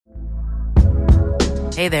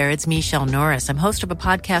Hey there, it's Michelle Norris. I'm host of a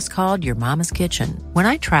podcast called Your Mama's Kitchen. When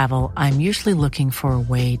I travel, I'm usually looking for a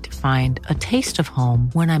way to find a taste of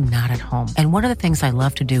home when I'm not at home. And one of the things I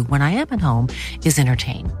love to do when I am at home is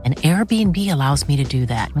entertain. And Airbnb allows me to do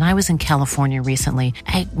that. When I was in California recently,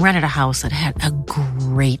 I rented a house that had a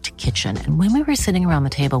great kitchen. And when we were sitting around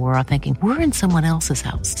the table, we were all thinking, we're in someone else's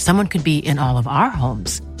house. Someone could be in all of our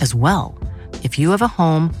homes as well. If you have a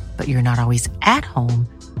home, but you're not always at home,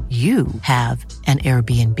 you have an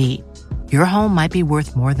Airbnb. Your home might be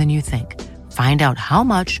worth more than you think. Find out how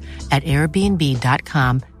much at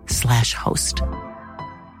airbnb.com/host.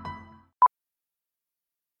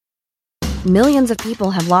 Millions of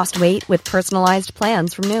people have lost weight with personalized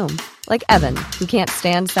plans from Noom. Like Evan, who can't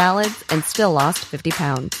stand salads and still lost 50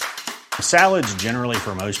 pounds. Salads generally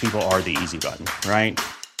for most people are the easy button, right?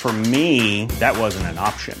 For me, that wasn't an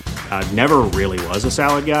option. I never really was a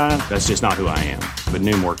salad guy. That's just not who I am. But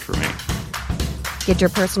Noom worked for me. Get your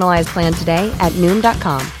personalized plan today at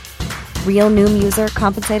Noom.com. Real Noom user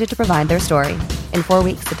compensated to provide their story. In 4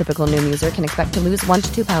 weeks, the typical Noom user can expect to lose 1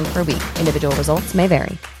 to 2 pounds per week. Individual results may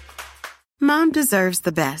vary. Mom deserves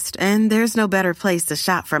the best, and there's no better place to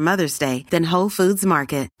shop for Mother's Day than Whole Foods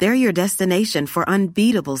Market. They're your destination for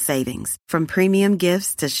unbeatable savings, from premium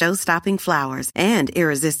gifts to show-stopping flowers and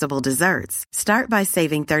irresistible desserts. Start by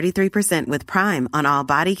saving 33% with Prime on all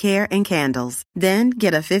body care and candles. Then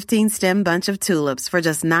get a 15-stem bunch of tulips for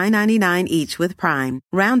just $9.99 each with Prime.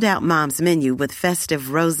 Round out Mom's menu with festive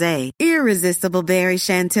rosé, irresistible berry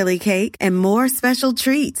chantilly cake, and more special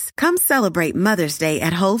treats. Come celebrate Mother's Day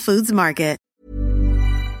at Whole Foods Market.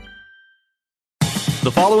 The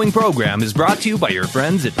following program is brought to you by your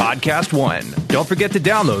friends at Podcast One. Don't forget to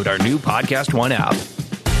download our new Podcast One app.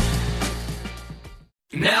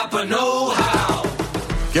 Napa Know-How.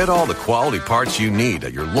 Get all the quality parts you need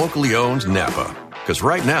at your locally owned Napa. Because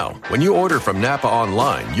right now, when you order from Napa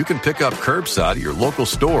online, you can pick up curbside at your local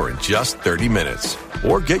store in just 30 minutes.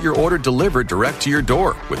 Or get your order delivered direct to your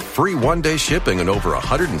door with free one-day shipping and over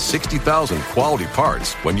 160,000 quality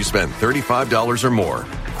parts when you spend $35 or more.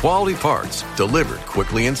 Quality parts delivered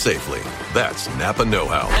quickly and safely. That's Napa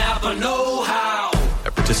Know-How. Napa Know-How.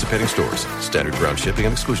 At participating stores, standard ground shipping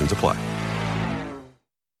and exclusions apply.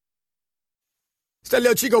 It's that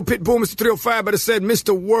little Chico Pitbull, Mr. 305, but it said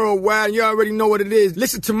Mr. Worldwide, and you already know what it is.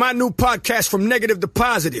 Listen to my new podcast, From Negative to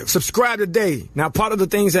Positive. Subscribe today. Now, part of the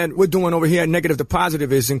things that we're doing over here at Negative to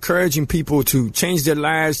Positive is encouraging people to change their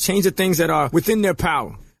lives, change the things that are within their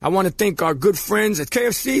power. I want to thank our good friends at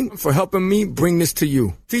KFC for helping me bring this to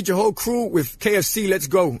you. Feed your whole crew with KFC. Let's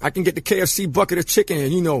go. I can get the KFC bucket of chicken,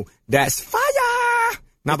 and you know, that's fire.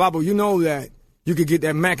 Now, Babu, you know that you could get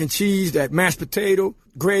that mac and cheese, that mashed potato,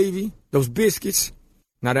 gravy, those biscuits.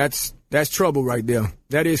 Now, that's trouble right there.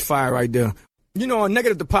 That is fire right there. You know, on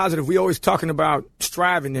Negative to Positive, we always talking about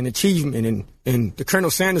striving and achievement, and the Colonel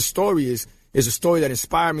Sanders story is a story that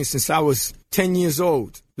inspired me since I was 10 years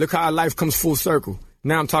old. Look how life comes full circle.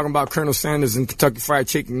 Now I'm talking about Colonel Sanders and Kentucky Fried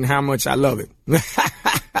Chicken and how much I love it.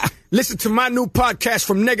 Listen to my new podcast,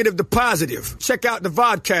 From Negative to Positive. Check out the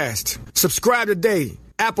vodcast. Subscribe today.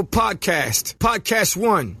 Apple Podcast, Podcast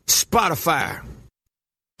One, Spotify.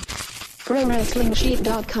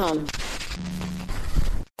 ProWrestlingSheet.com.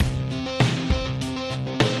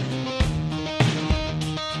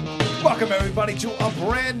 Welcome, everybody, to a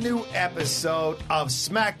brand new episode of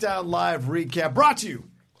SmackDown Live Recap, brought to you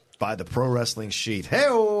by the Pro Wrestling Sheet.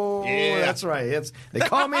 Hey-oh! Yeah. That's right. They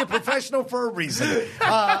call me a professional for a reason.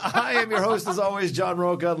 I am your host, as always, John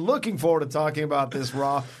Roca. Looking forward to talking about this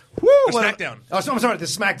Raw. Woo! SmackDown. I'm sorry,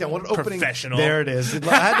 this SmackDown. What an opening. Professional. There it is.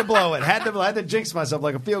 I had to blow it. Had to jinx myself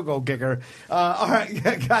like a field goal kicker. All right,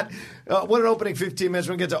 what an opening 15 minutes.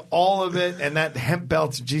 We're going to get to all of it. And that hemp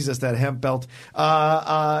belt. Jesus, that hemp belt.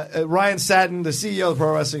 Ryan Satin, the CEO of the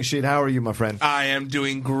Pro Wrestling Sheet. How are you, my friend? I am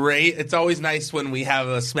doing great. It's always nice when we have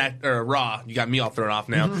a Raw. You got me all thrown off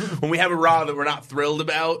now. When we have a Raw that we're not thrilled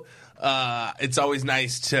about, it's always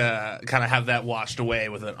nice to kind of have that washed away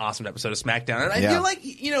with an awesome episode of SmackDown. And I feel like,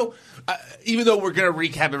 even though we're going to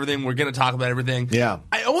recap everything, we're going to talk about everything. Yeah.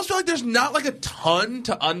 I almost feel like there's not like a ton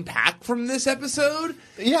to unpack from this episode.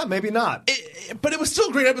 Yeah, maybe not. But it was still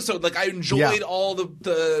a great episode. Like, I enjoyed all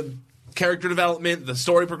the character development, the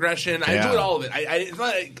story progression. I enjoyed all of it. I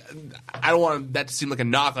don't want that to seem like a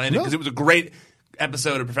knock on it because it was a great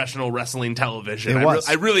episode of professional wrestling television.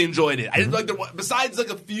 I really enjoyed it. I didn't like besides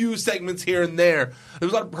like a few segments here and there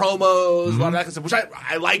was a lot of promos, a lot of that kind of stuff, which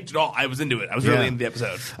I liked it all. I was into it. I was really into the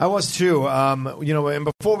episode. I was too. And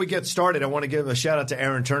before we get started, I want to give a shout out to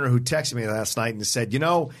Aaron Turner, who texted me last night and said,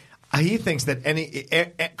 he thinks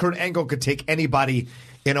that Kurt Angle could take anybody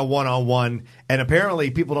in a one-on-one. And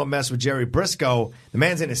apparently people don't mess with Jerry Briscoe. The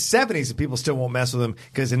man's in his 70s and people still won't mess with him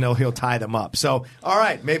because they know he'll tie them up. So, all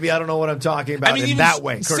right, maybe I don't know what I'm talking about in that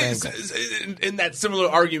way. Kurt Angle. In that similar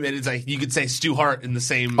argument, it's like you could say Stu Hart in the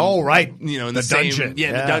same. Oh, right. You know, in the same dungeon. Yeah,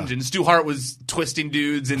 in the dungeon. Stu Hart was twisting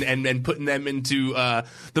dudes and putting them into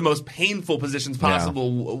the most painful positions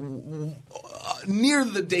possible near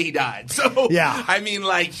the day he died. So, yeah. I mean,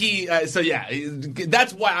 like,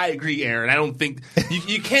 that's why I agree, Aaron. I don't think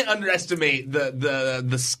you can't underestimate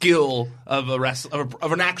the skill of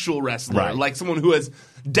of an actual wrestler, right. Like someone who has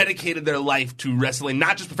dedicated their life to wrestling,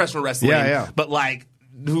 not just professional wrestling, but like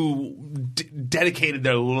who dedicated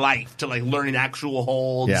their life to like learning actual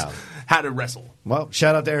holds, how to wrestle. Well,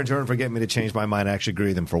 shout out to Aaron Turner for getting me to change my mind. I actually agree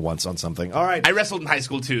with him for once on something. All right, I wrestled in high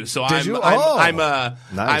school too, so nice. I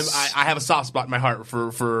have a soft spot in my heart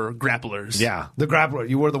for grapplers. Yeah, the grappler.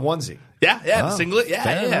 You wore the onesie. Yeah, the singlet. Yeah,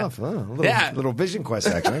 fair enough. Little Vision Quest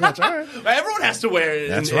action. I got you. All right. Everyone has to wear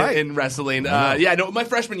it in wrestling. My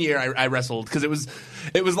freshman year I wrestled because it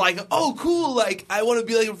was like, oh, cool, like I want to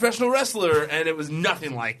be like a professional wrestler, and it was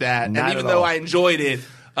nothing like that. Not and even at though all. I enjoyed it,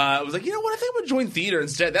 I was like, you know what? I think I'm going to join theater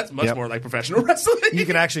instead. That's much more like professional wrestling. You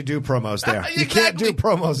can actually do promos there. Exactly. You can't do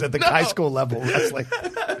promos at the high school level wrestling.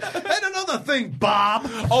 And another thing, Bob.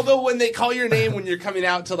 Although when they call your name when you're coming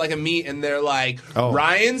out to like a meet and they're like,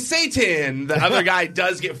 Ryan Satan, the other guy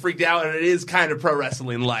does get freaked out, and it is kind of pro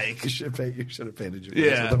wrestling like. You should have painted your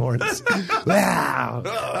face with the horns. Wow.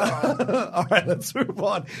 All right, let's move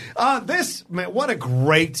on. What a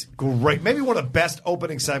great, maybe one of the best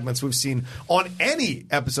opening segments we've seen on any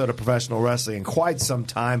episode of professional wrestling in quite some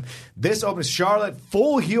time. This opens Charlotte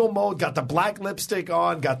full heel mode, got the black lipstick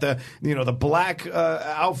on, got the black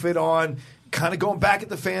outfit on, kind of going back at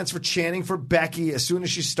the fans for chanting for Becky as soon as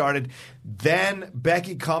she started. Then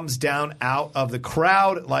Becky comes down out of the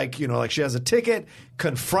crowd like she has a ticket,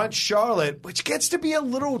 confronts Charlotte, which gets to be a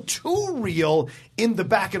little too real in the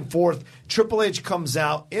back and forth. Triple H comes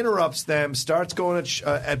out, interrupts them, starts going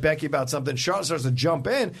at Becky about something. Charlotte starts to jump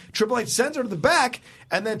in. Triple H sends her to the back,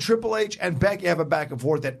 and then Triple H and Becky have a back and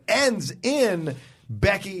forth that ends in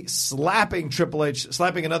Becky slapping Triple H,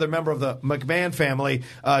 slapping another member of the McMahon family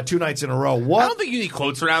 2 nights in a row. What? I don't think you need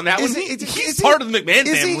quotes around that one. He's part of the McMahon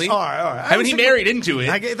family. All right. I mean, he married into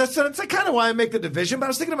it. That's kind of why I make the division. But I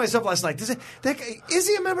was thinking to myself last night, is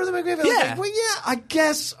he a member of the McMahon family? Yeah. Like, well, yeah, I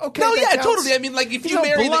guess. Okay. No, yeah, counts. totally. I mean, like if There's you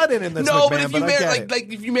marry blood in this no, McMahon, but if you but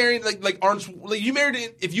marry if you marry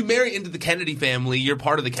if you marry into the Kennedy family, you're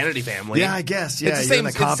part of the Kennedy family. Yeah, I guess. Yeah, it's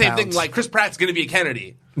the same thing. Like Chris Pratt's going to be a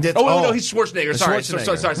Kennedy. No, he's Schwarzenegger. Sorry.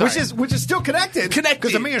 Which is still connected.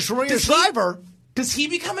 Because Maria Shriver. Does he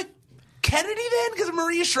become a Kennedy then? Because of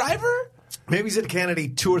Maria Shriver? Maybe he's a Kennedy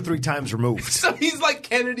 2 or 3 times removed. So he's like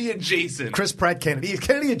Kennedy adjacent. Chris Pratt Kennedy. He's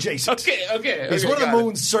Kennedy adjacent. Okay. He's one of the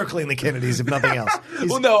moons circling the Kennedys, if nothing else.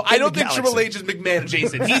 I don't think Triple H is McMahon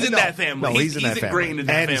adjacent. He's in that family. No, he's in that family. Ingrained in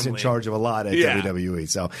that family. And he's in charge of a lot at WWE.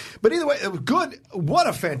 So, but either way, it was good. What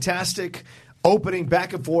a fantastic opening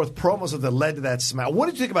back and forth promos that led to that smash. What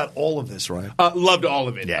did you think about all of this, Ryan? Loved all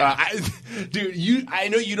of it. Yeah. Dude, I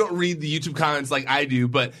know you don't read the YouTube comments like I do,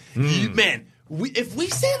 but if we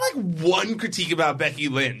say like one critique about Becky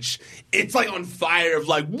Lynch, it's like on fire of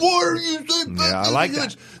like, what are you saying? Yeah, I like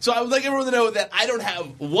that. So I would like everyone to know that I don't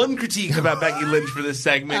have one critique about Becky Lynch for this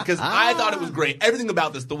segment because I thought it was great. Everything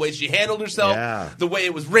about this, the way she handled herself, the way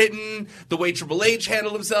it was written, the way Triple H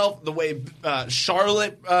handled himself, the way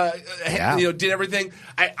Charlotte did everything.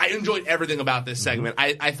 I enjoyed everything about this segment.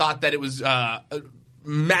 I thought that it was a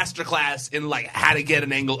masterclass in like how to get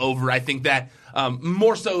an angle over. I think that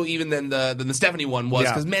more so even than the Stephanie one was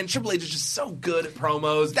because man, Triple H is just so good at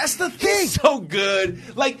promos. That's the thing. He's so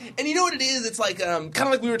good. Like, and you know what it is? It's like kind of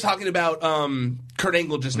like we were talking about Kurt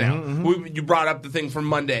Angle just now. You brought up the thing from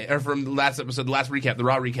Monday or from the last episode, the last recap, the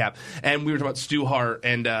Raw recap, and we were talking about Stu Hart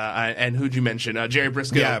and who'd you mention? Jerry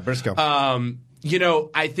Briscoe. Yeah, Briscoe.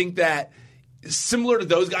 I think that similar to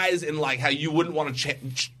those guys in like how you wouldn't want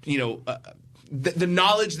to the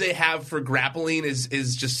knowledge they have for grappling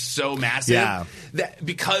is just so massive that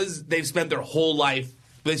because they've spent their whole life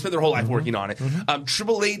working on it.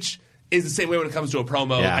 Triple H is the same way when it comes to a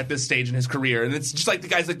promo at this stage in his career. And it's just like the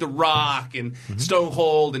guys like The Rock and Stone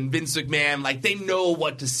Cold and Vince McMahon, like they know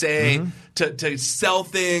what to say to sell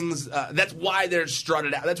things. That's why they're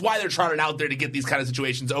strutted out. That's why they're trotted out there to get these kind of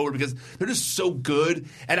situations over because they're just so good.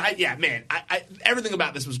 And everything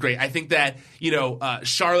about this was great. I think that,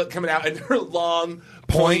 Charlotte coming out in her long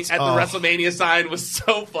point at the WrestleMania sign was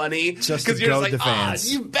so funny because you're just like,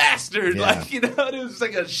 fans. You bastard! Yeah. Like, it was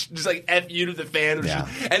just like F you to the fans. Yeah.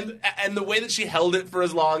 And the way that she held it for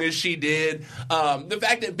as long as she did, the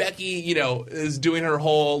fact that Becky, is doing her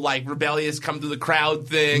whole like rebellious come to the crowd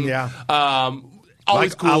thing. Yeah.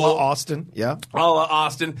 Always cool. A la Austin, yeah. A la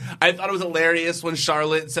Austin. I thought it was hilarious when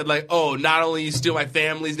Charlotte said, like, oh, not only you steal my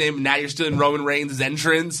family's name, but now you're stealing Roman Reigns'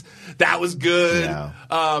 entrance. That was good. Yeah.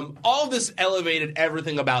 All of this elevated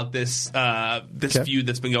everything about this feud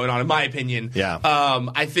that's been going on, in my opinion. Yeah.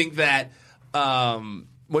 I think that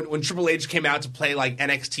when Triple H came out to play like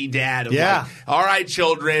NXT dad, like, all right,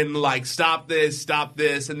 children, like stop this,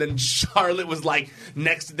 and then Charlotte was like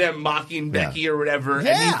next to them mocking Becky or whatever, and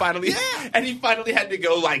he finally had to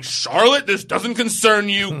go like, Charlotte, this doesn't concern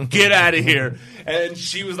you, get out of here, and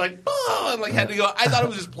she was like, oh, and like had to go. I thought it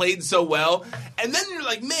was just played so well, and then you're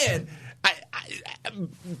like, man, I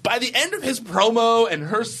by the end of his promo and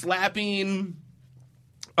her slapping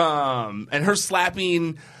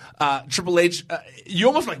Triple H, you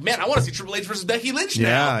almost like, man, I want to see Triple H versus Becky Lynch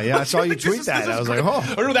now. Yeah, I saw you tweet that. I was like,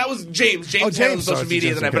 oh. Or no, that was James. James had it on social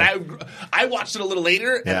media tonight, but I watched it a little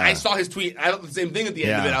later, and I saw his tweet. I thought the same thing at the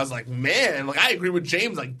end of it. I was like, man, like I agree with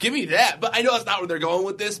James. Like, give me that. But I know that's not where they're going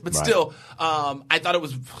with this. But still, I thought it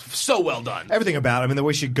was so well done. Everything about it. I mean, the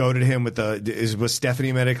way she goaded him with was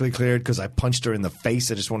Stephanie medically cleared because I punched her in the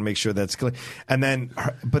face. I just want to make sure that's clear. And then,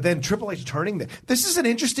 but then Triple H turning this is an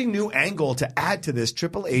interesting new angle to add to this.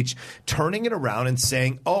 Triple H turning it around and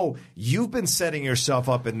saying, oh, you've been setting yourself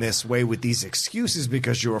up in this way with these excuses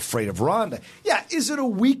because you're afraid of Ronda. Yeah, is it a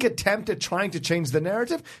weak attempt at trying to change the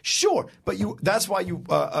narrative? Sure, but that's why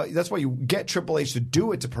you get Triple H to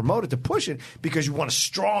do it, to promote it, to push it, because you want a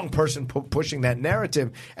strong person pushing that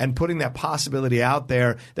narrative and putting that possibility out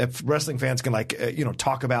there that wrestling fans can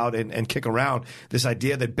talk about and kick around, this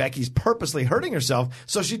idea that Becky's purposely hurting herself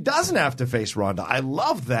so she doesn't have to face Ronda. I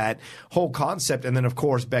love that whole concept. And then, of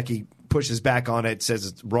course, Becky pushes back on it, says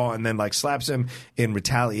it's raw, and then like slaps him in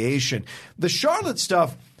retaliation. The Charlotte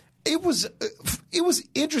stuff, it was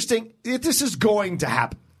interesting. This is going to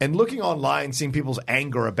happen. And looking online, seeing people's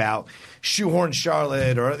anger about shoehorn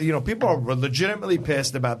Charlotte, or people are legitimately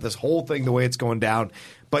pissed about this whole thing, the way it's going down.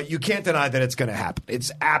 But you can't deny that it's going to happen.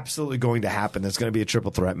 It's absolutely going to happen. There's going to be a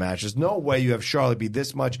triple threat match. There's no way you have Charlotte be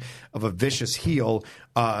this much of a vicious heel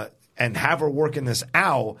and have her working this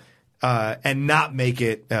out. And not make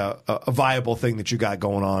it a viable thing that you got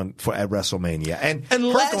going on at WrestleMania. And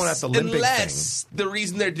unless, her going at the Olympic thing. The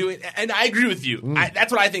reason they're doing, and I agree with you.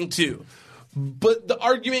 That's what I think too. But the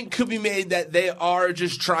argument could be made that they are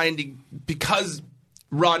just trying to, because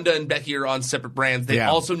Ronda and Becky are on separate brands, they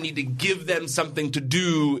also need to give them something to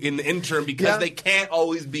do in the interim because they can't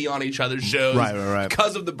always be on each other's shows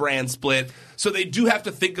because of the brand split. So they do have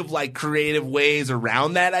to think of like creative ways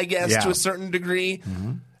around that, I guess, to a certain degree.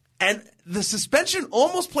 Mm-hmm. And the suspension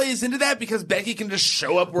almost plays into that because Becky can just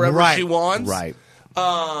show up wherever she wants. Right.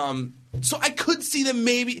 So I could see them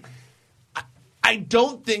maybe. I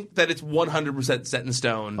don't think that it's 100% set in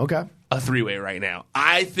stone. Okay. A three-way right now.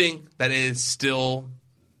 I think that it is still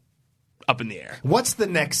up in the air. What's the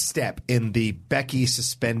next step in the Becky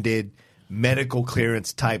suspended medical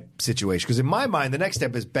clearance type situation? Because in my mind, the next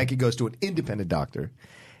step is Becky goes to an independent doctor,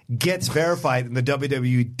 gets verified, and the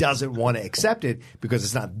WWE doesn't want to accept it because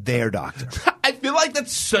it's not their doctor. I feel like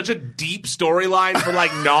that's such a deep storyline for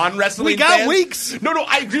like non-wrestling fans. We got weeks. No,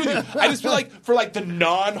 I agree with you. I just feel like for like the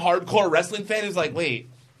non-hardcore wrestling fan who's like,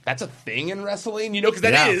 wait, that's a thing in wrestling? Because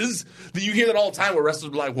that is. You hear that all the time where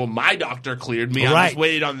wrestlers be like, well, my doctor cleared me. I'm just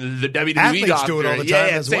waiting on the WWE Athletes doctor. do it all the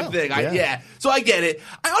time as same well. thing. So I get it.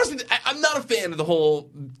 I honestly, I'm not a fan of the whole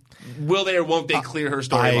will they or won't they clear her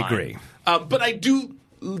storyline. I agree. But I do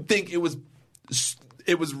think it was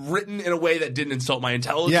written in a way that didn't insult my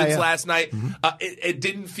intelligence last night. Mm-hmm. It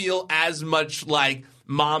didn't feel as much like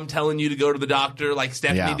mom telling you to go to the doctor like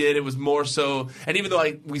Stephanie did. It was more so, and even though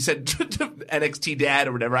we said NXT dad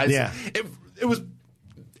or whatever, it was,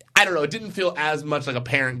 I don't know, it didn't feel as much like a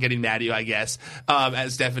parent getting mad at you, I guess,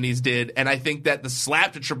 as Stephanie's did. And I think that the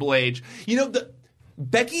slap to Triple H,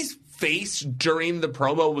 Becky's face during the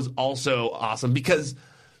promo was also awesome because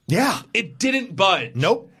it didn't budge.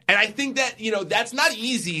 Nope. And I think that, that's not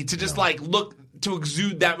easy to just look to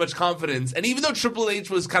exude that much confidence. And even though Triple H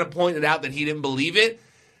was kind of pointed out that he didn't believe it,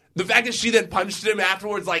 the fact that she then punched him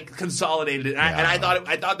afterwards consolidated it. And I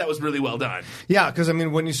thought that was really well done. Yeah, because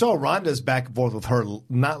when you saw Ronda's back and forth with her,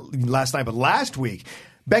 not last night but last week,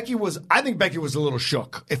 I think Becky was a little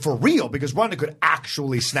shook for real because Ronda could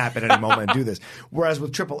actually snap at any moment and do this. Whereas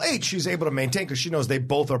with Triple H, she's able to maintain because she knows they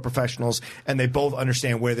both are professionals and they both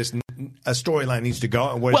understand where this storyline needs to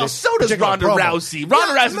go. And where so does Ronda Rousey.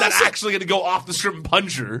 Ronda Rousey's not actually going to go off the strip and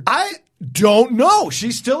punch her. I don't know.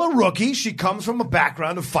 She's still a rookie. She comes from a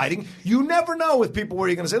background of fighting. You never know with people where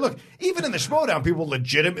you're going to say, look, even in the Schmoedown, people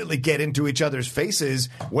legitimately get into each other's faces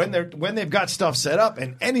when they've got stuff set up,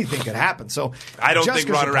 and anything could happen. So I don't think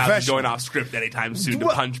Ronda Rousey's going off script anytime soon to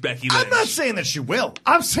punch Becky Lynch. I'm not saying that she will.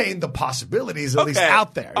 I'm saying the possibilities at least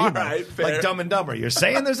out there. All right, fair. Like Dumb and Dumber. You're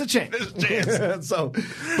saying there's a chance. There's a chance.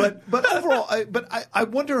 But overall, I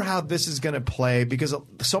wonder how this is going to play because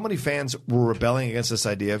so many fans were rebelling against this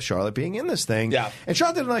idea of Charlotte being in this thing. Yeah. And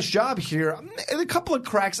Charlotte did a nice job here. A couple of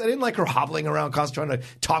cracks. I didn't like her hobbling around, constantly trying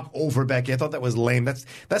to talk over Becky. I thought that was lame. That's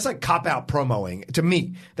like cop-out promoing to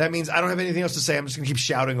me. That means I don't have anything else to say. I'm just going to keep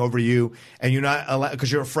shouting over you, and you're not allowed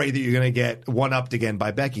because you're afraid that you're going to get one-upped again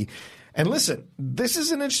by Becky. And listen, this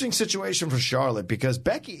is an interesting situation for Charlotte because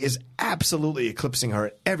Becky is absolutely eclipsing her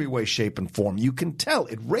in every way, shape, and form. You can tell.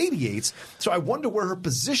 It radiates. So I wonder where her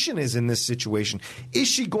position is in this situation. Is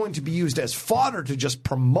she going to be used as fodder to just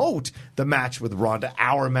promote the match with Ronda,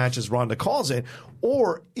 our match as Ronda calls it,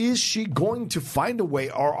 or is she going to find a way,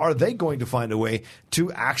 or are they going to find a way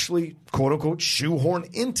to actually, quote-unquote, shoehorn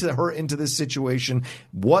into this situation?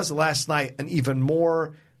 Was last night an even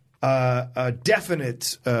more a definite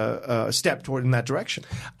step toward in that direction?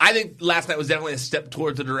 I think last night was definitely a step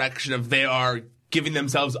towards the direction of they are giving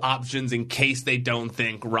themselves options in case they don't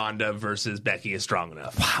think Ronda versus Becky is strong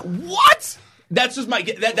enough. What? That's just my.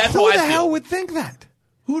 That's how I feel. Who the hell would think that?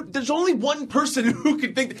 There's only one person who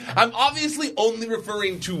could think. I'm obviously only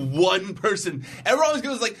referring to one person. Everyone always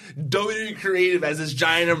goes like WWE Creative as this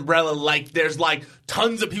giant umbrella. Like there's like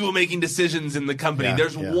tons of people making decisions in the company. Yeah,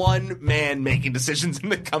 there's one man making decisions in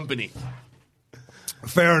the company.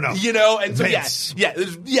 Fair enough. You know, and so Vince.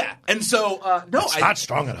 and so it's not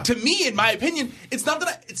strong enough. To me, in my opinion, it's not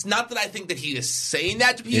that I think that he is saying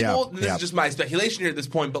that to people. This is just my speculation here at this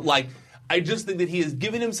point. But like, I just think that he is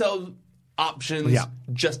giving himself options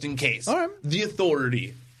just in case. All right. The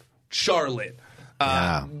Authority, Charlotte,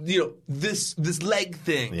 this leg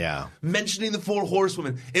thing. Yeah. Mentioning the 4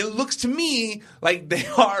 Horsewomen. It looks to me like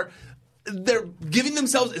they're giving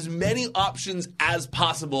themselves as many options as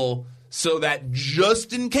possible so that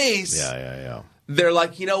just in case they're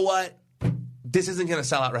like, you know what? This isn't going to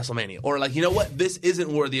sell out WrestleMania. Or like, you know what? This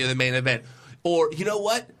isn't worthy of the main event. Or, you know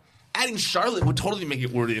what? Adding Charlotte would totally make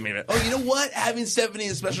it worthy of the main event. Oh, you know what? Having Stephanie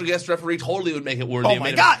as special guest referee totally would make it worthy of the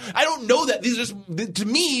main event. Oh, my God. I don't know that. These are just, to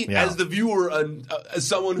me, as the viewer, as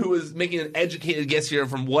someone who is making an educated guess here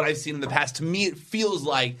from what I've seen in the past, to me it feels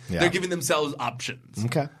like they're giving themselves options.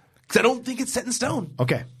 Okay. Because I don't think it's set in stone.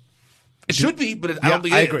 Okay. It should be, but I don't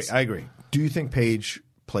think it is. I agree. Do you think Paige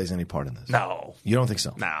plays any part in this? No. You don't think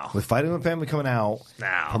so? No. With Fighting with Family coming out,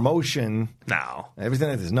 promotion, everything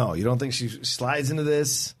like this. No, you don't think she slides into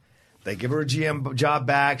this? They give her a GM job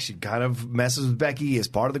back. She kind of messes with Becky as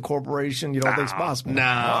part of the corporation. You don't think it's possible? No.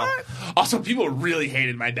 Right. Also, people really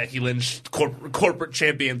hated my Becky Lynch corporate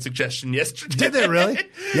champion suggestion yesterday. Did they really?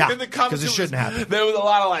 Yeah, in the comments, because it shouldn't happen. There was a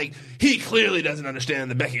lot of like, he clearly doesn't understand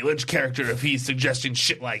the Becky Lynch character if he's suggesting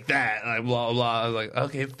shit like that. And blah, blah, blah. I was like,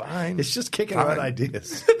 okay, fine. It's just kicking around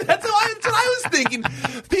ideas. That's what I was thinking.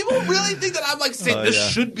 People really think that I'm like saying this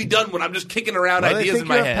should be done when I'm just kicking around ideas in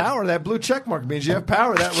my head. They think you have power. That blue check mark means you have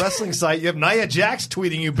power. That wrestling site, you have Nia Jax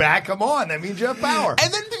tweeting you back. Come on, that means you have power.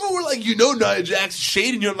 And then people were like, Nia Jax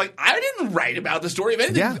shading you. I'm like, I didn't write about the story. If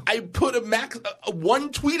anything, I put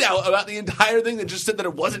one tweet out about the entire thing that just said that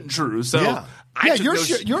it wasn't true. So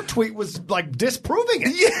your tweet was like disproving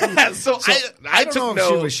it. Yeah, so I don't took know if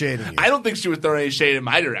she was shading you. I don't think she was throwing any shade in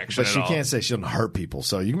my direction. But she can't say she doesn't hurt people.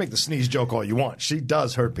 So you can make the sneeze joke all you want. She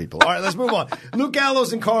does hurt people. All right, let's move on. Luke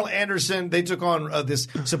Gallows and Carl Anderson, they took on this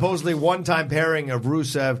supposedly one-time pairing of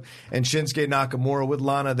Rusev and Shinsuke Nakamura with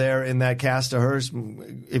Lana there in that cast of hers.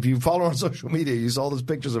 If you follow her on social media, you saw those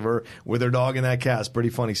pictures of her with her dog in that cast. Pretty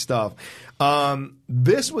funny stuff.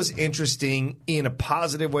 This was interesting in a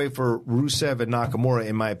positive way for Rusev and Nakamura,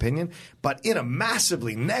 in my opinion, but in a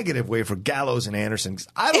massively negative way for Gallows and Anderson.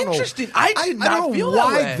 I don't know. Interesting. I did not feel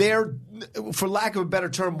why that way. They're, for lack of a better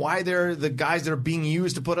term, why they're the guys that are being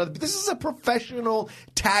used to put other. This is a professional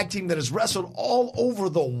tag team that has wrestled all over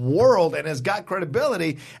the world and has got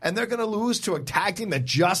credibility, and they're going to lose to a tag team that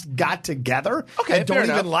just got together and don't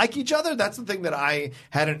even like each other. That's the thing that I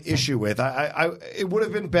had an issue with. It would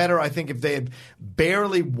have been better, I think, if they had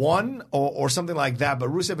barely won or something like that. But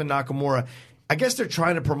Rusev and Nakamura, I guess they're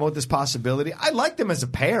trying to promote this possibility. I like them as a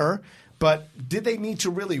pair, But did they need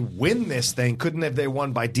to really win this thing? Couldn't have they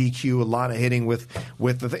won by DQ? Lana hitting with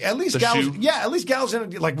the thing. At least Gallows, at least Gallows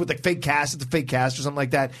like with the fake cast, it's a fake cast or something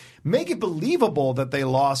like that. Make it believable that they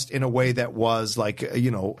lost in a way that was like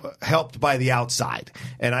helped by the outside.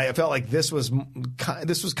 And I felt like this was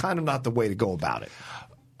kind of not the way to go about it.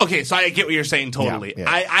 Okay, so I get what you're saying totally.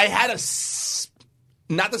 Yeah. I had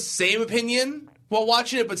not the same opinion while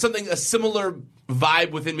watching it, but a similar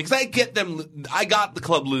vibe within me, because I got the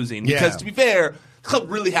club losing, because to be fair, the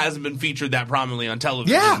club really hasn't been featured that prominently on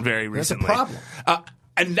television very recently. That's a problem.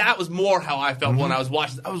 And that was more how I felt when I was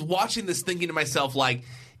watching. I was watching this thinking to myself, like,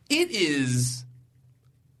 it is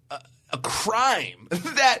a crime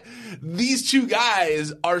that these two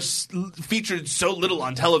guys are featured so little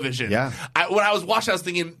on television. Yeah. When I was watching, I was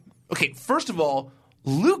thinking, okay, first of all,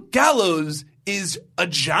 Luke Gallows is a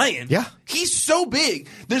giant. Yeah. He's so big.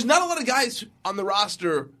 There's not a lot of guys on the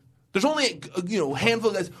roster. There's only a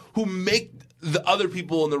handful of guys who make the other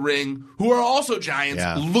people in the ring who are also giants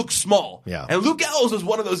look small. Yeah. And Luke Gallows is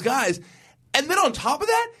one of those guys. And then on top of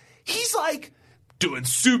that, he's like doing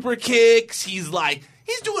super kicks. He's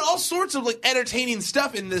doing all sorts of like entertaining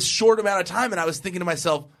stuff in this short amount of time. And I was thinking to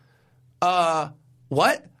myself,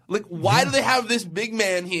 what? Like, why do they have this big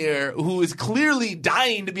man here who is clearly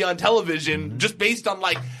dying to be on television just based on,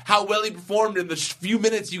 like, how well he performed in the few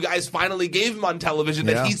minutes you guys finally gave him on television,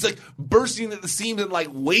 that he's, like, bursting at the seams and, like,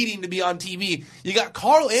 waiting to be on TV? You got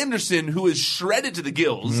Carl Anderson, who is shredded to the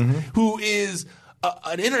gills, who is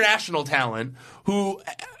an international talent, who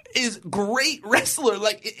is great wrestler.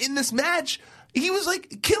 Like, in this match, he was,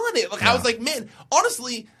 like, killing it. Like, I was like, man,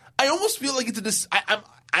 honestly, I almost feel like it's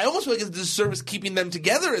I almost feel like it's a disservice keeping them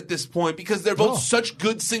together at this point, because they're both such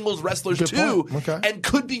good singles wrestlers too, and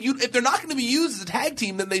could be if they're not going to be used as a tag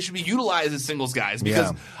team, then they should be utilized as singles guys.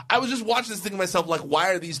 Because I was just watching this thing to myself, like,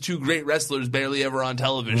 why are these two great wrestlers barely ever on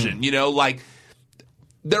television? Like,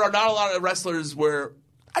 there are not a lot of wrestlers where,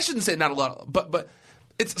 I shouldn't say not a lot, but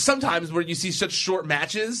it's sometimes where you see such short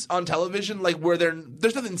matches on television, like, where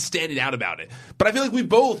there's nothing standing out about it. But I feel like we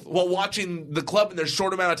both, while watching the club in their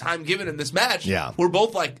short amount of time given in this match, we're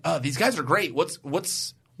both like, oh, these guys are great. What's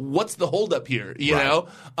the holdup here? You know?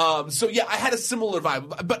 So yeah, I had a similar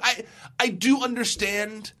vibe. But I do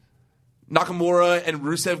understand Nakamura and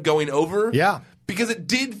Rusev going over. Yeah. Because it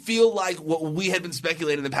did feel like what we had been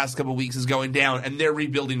speculating the past couple of weeks is going down, and they're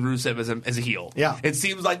rebuilding Rusev as a heel. Yeah. It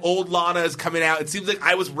seems like old Lana is coming out. It seems like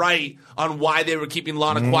I was right on why they were keeping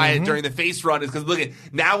Lana quiet during the face run, is because, look,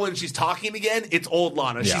 now when she's talking again, it's old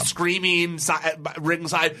Lana. Yeah. She's screaming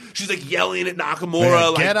ringside. She's like yelling at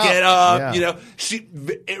Nakamura, get up. Yeah.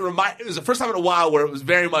 It was the first time in a while where it was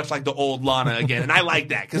very much like the old Lana again, and I like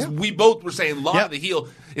that, because we both were saying Lana the heel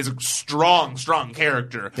is a strong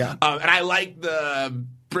character. Yeah. And I like the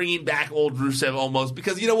bringing back old Rusev almost,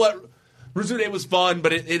 because you know what? Rusev Day was fun,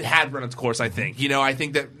 but it had run its course, I think. I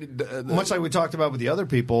think that... much like we talked about with the other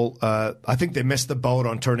people, I think they missed the boat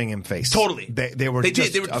on turning him face. Totally. They were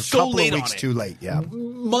so couple late of weeks too late, a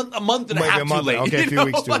month and a half too late. Okay, a few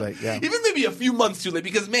weeks too late, yeah. Even maybe a few months too late,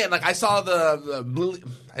 because, man, like, I saw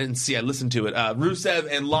I listened to it. Rusev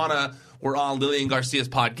and Lana were on Lillian Garcia's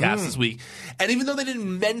podcast this week. And even though they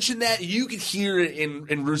didn't mention that, you could hear it in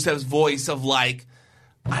Rusev's voice of, like,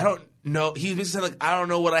 I don't know. He was saying, like, I don't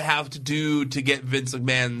know what I have to do to get Vince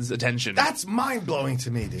McMahon's attention. That's mind-blowing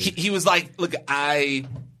to me, dude. He was like, look, they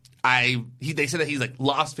said that he's, like,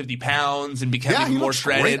 lost 50 pounds and become even more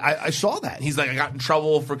shredded. I saw that. He's like, I got in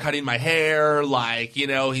trouble for cutting my hair. Like,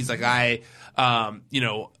 he's like,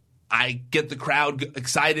 I get the crowd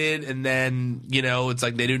excited, and then, it's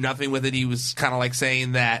like they do nothing with it. He was kind of like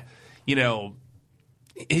saying that,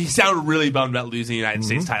 he sounded really bummed about losing the United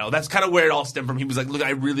States title. That's kind of where it all stemmed from. He was like, look,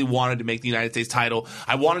 I really wanted to make the United States title.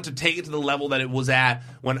 I wanted to take it to the level that it was at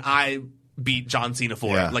when I beat John Cena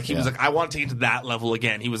for it. Like, he was like, I want to take it to that level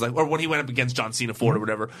again. He was like, or when he went up against John Cena for it or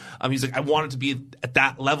whatever. He's like, I wanted to be at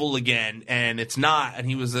that level again, and it's not. And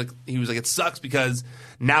he was like, it sucks, because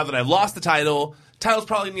now that I've lost the title's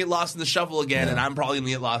probably going to get lost in the shuffle again, and I'm probably going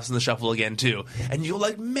to get lost in the shuffle again, too. And you're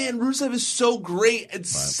like, man, Rusev is so great. It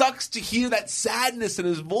sucks to hear that sadness in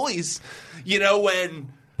his voice,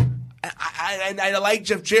 when... I like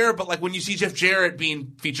Jeff Jarrett, but, like, when you see Jeff Jarrett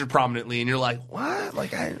being featured prominently, and you're like, what?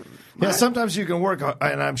 Like, yeah, sometimes you can work,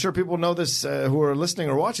 and I'm sure people know this who are listening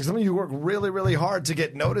or watching. Some of you work really, really hard to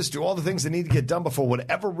get noticed, do all the things that need to get done, but for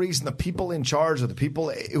whatever reason, the people in charge or the people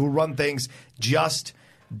who run things just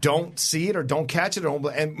don't see it or don't catch it.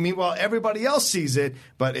 And meanwhile, everybody else sees it.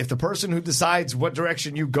 But if the person who decides what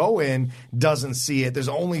direction you go in doesn't see it, there's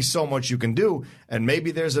only so much you can do. And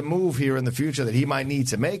maybe there's a move here in the future that he might need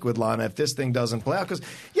to make with Lana if this thing doesn't play out. Because,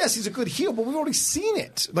 yes, he's a good heel, but we've already seen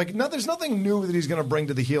it. Like, there's nothing new that he's going to bring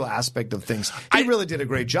to the heel aspect of things. He really did a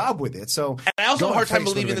great job with it. So, and I also have a hard time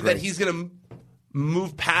believing that he's going to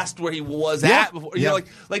move past where he was at before. You know,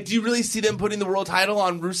 like, do you really see them putting the world title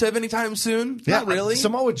on Rusev anytime soon? Yeah, not really.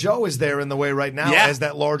 Samoa Joe is there in the way right now as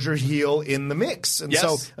that larger heel in the mix. And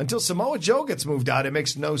so until Samoa Joe gets moved out, it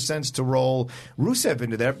makes no sense to roll Rusev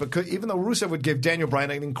into there, because even though Rusev would give Daniel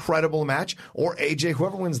Bryan an incredible match, or AJ,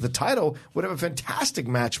 whoever wins the title, would have a fantastic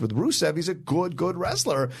match with Rusev. He's a good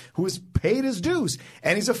wrestler who has paid his dues.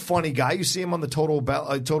 And he's a funny guy. You see him on the Total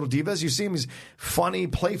Divas. You see him, he's funny,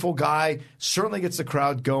 playful guy, certainly gets the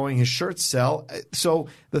crowd going. His shirts sell. So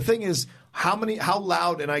the thing is, how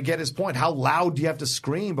loud, and I get his point, how loud do you have to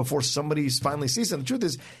scream before somebody finally sees it? And the truth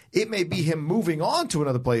is, it may be him moving on to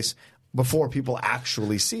another place before people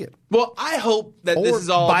actually see it. Well, I hope that this is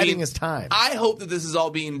all biding his time. I hope that this is all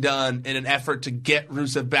being done in an effort to get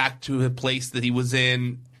Rusev back to a place that he was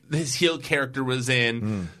in, his heel character was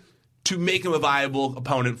in, to make him a viable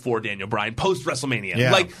opponent for Daniel Bryan post WrestleMania.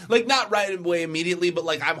 Yeah. Like not right away immediately, but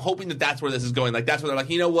like I'm hoping that that's where this is going. Like that's where they're like,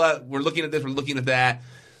 you know what? We're looking at this. We're looking at that.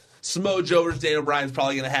 Samoa Joe versus Daniel Bryan's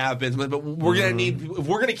probably going to happen, but we're going to need, if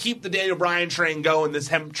we're going to keep the Daniel Bryan train going, this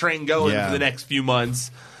hemp train going for the next few months,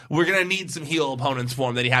 we're going to need some heel opponents for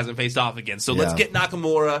him that he hasn't faced off against. So let's get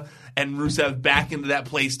Nakamura and Rusev back into that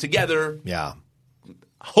place together. Yeah.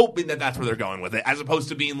 Hoping that that's where they're going with it, as opposed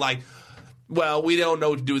to being like, well, we don't know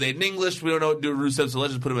what to do with it in English. We don't know what to do with Rusev, so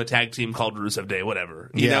let's just put him in a tag team called Rusev Day,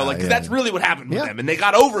 whatever. You know, like, cause that's really what happened with them. And they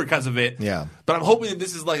got over because of it. Yeah. But I'm hoping that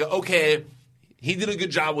this is like, okay, he did a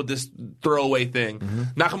good job with this throwaway thing.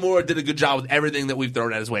 Nakamura did a good job with everything that we've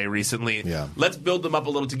thrown at his way recently. Yeah. Let's build them up a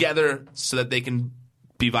little together so that they can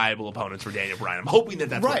be viable opponents for Daniel Bryan. I'm hoping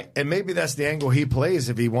that that's right. And maybe that's the angle he plays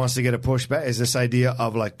if he wants to get a push back, is this idea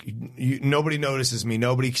of like, nobody notices me,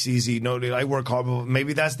 nobody sees me, I work hard.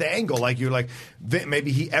 Maybe that's the angle. Like you're like,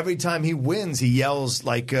 maybe every time he wins, he yells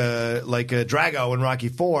like Drago in Rocky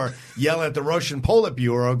IV, yelling at the Russian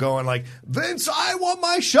Politburo, going like, Vince, I want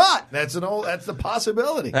my shot. That's the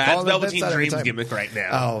possibility. That's Velveteen Dream's gimmick right now.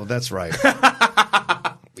 Oh, that's right.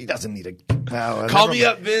 He doesn't need a... Call me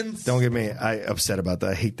up, Vince. Don't get me upset about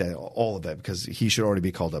that. I hate that, all of that, because he should already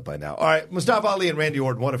be called up by now. All right, Mustafa Ali and Randy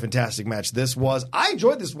Orton, what a fantastic match this was. I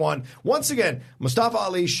enjoyed this one. Once again, Mustafa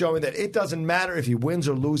Ali showing that it doesn't matter if he wins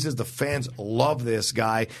or loses. The fans love this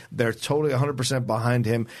guy. They're totally 100% behind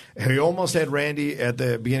him. He almost had Randy at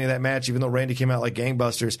the beginning of that match, even though Randy came out like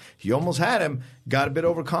gangbusters. He almost had him, got a bit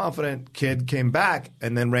overconfident. Kid came back,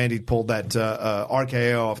 and then Randy pulled that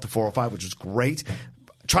RKO off the 405, which was great.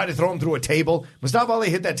 Tried to throw him through a table. Mustafa Ali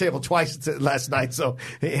hit that table twice last night, so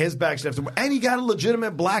his back should have to. And he got a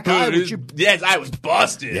legitimate black eye. Yes, I was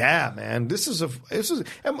busted. Yeah, man. This is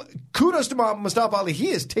and kudos to Mustafa Ali.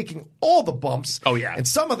 He is taking all the bumps. Oh yeah, and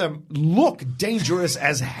some of them look dangerous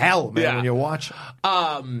as hell, man. When you watch.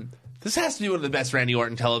 This has to be one of the best Randy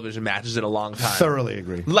Orton television matches in a long time. Thoroughly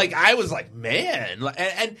agree. Like I was like, man,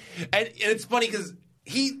 and it's funny because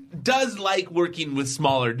he does like working with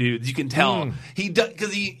smaller dudes. You can tell he does,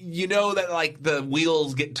 because you know that like the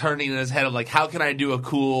wheels get turning in his head of like, how can I do a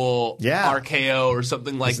cool RKO or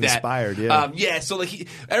something like that? Inspired, So like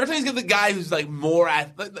every time he's got the guy who's like more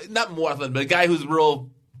not more athletic, but a guy who's real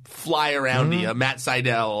fly around a Matt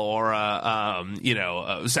Sydal or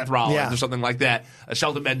Seth Rollins or something like that, a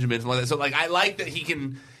Shelton Benjamin, something like that. So like I like that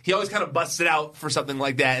he always kind of busts it out for something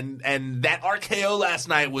like that, and that RKO last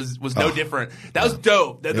night was no different. That was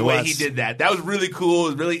dope. The way he did that. That was really cool. It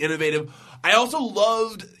was really innovative. I also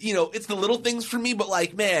loved, it's the little things for me, but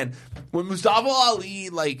like, man, when Mustafa Ali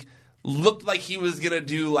like looked like he was gonna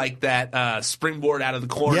do like that springboard out of the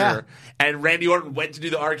corner, and Randy Orton went to do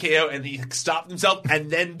the RKO, and he stopped himself and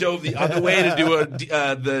then dove the other way to do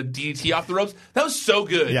the DDT off the ropes. That was so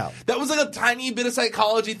good. Yeah. That was like a tiny bit of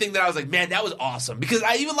psychology thing that I was like, man, that was awesome, because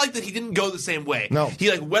I even liked that he didn't go the same way. No, he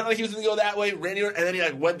like went like he was gonna go that way, Randy Orton, and then he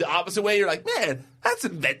like went the opposite way. You're like, man,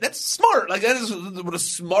 that's smart. Like that is what a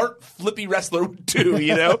smart flippy wrestler would do,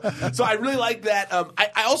 So I really like that.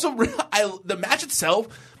 I also the match itself,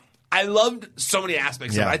 I loved so many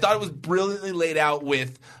aspects of it. I thought it was brilliantly laid out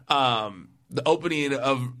with the opening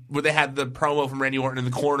of where they had the promo from Randy Orton in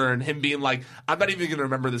the corner and him being like, I'm not even going to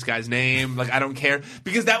remember this guy's name. Like, I don't care.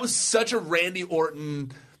 Because that was such a Randy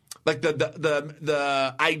Orton, like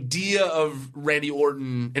the idea of Randy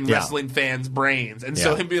Orton in wrestling fans' brains. And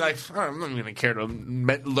so him being like, I'm not even going to care to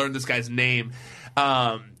learn this guy's name.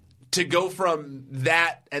 to go from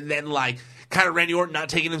that and then like kind of Randy Orton not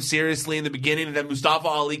taking him seriously in the beginning, and then Mustafa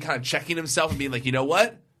Ali kind of checking himself and being like, you know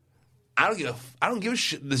what? I don't give a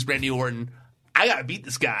shit. This Randy Orton. I gotta beat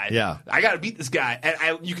this guy. Yeah, I gotta beat this guy,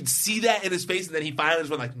 and you could see that in his face. And then he finally just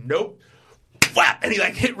went like, nope. Whap, and he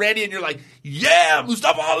like hit Randy, and you're like, yeah,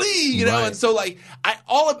 Mustafa Ali, you know. Right. And so like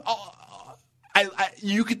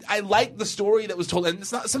I like the story that was told, and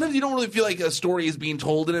it's not. Sometimes you don't really feel like a story is being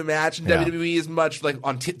told in a match in WWE as much like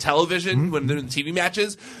on television when they're in TV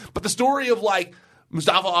matches. But the story of like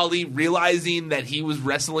Mustafa Ali realizing that he was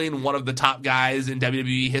wrestling one of the top guys in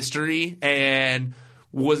WWE history and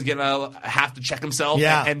was gonna have to check himself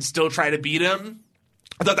and still try to beat him.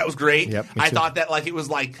 I thought that was great. Yep, I thought that like it was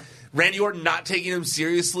like Randy Orton not taking him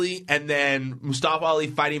seriously, and then Mustafa Ali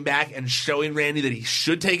fighting back and showing Randy that he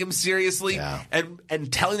should take him seriously,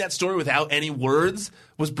 and telling that story without any words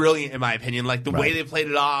was brilliant in my opinion. Like the way they played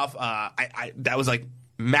it off, that was like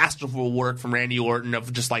masterful work from Randy Orton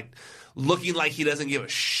of just like looking like he doesn't give a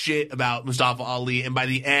shit about Mustafa Ali, and by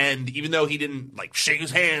the end, even though he didn't like shake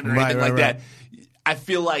his hand or anything like that, I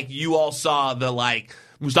feel like you all saw the like.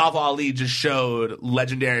 Mustafa Ali just showed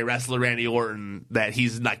legendary wrestler Randy Orton that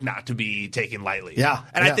he's like not to be taken lightly. Yeah.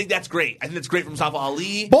 And I think that's great. I think that's great from Mustafa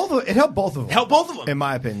Ali. It helped both of them. In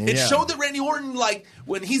my opinion. It showed that Randy Orton, like,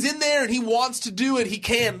 when he's in there and he wants to do it, he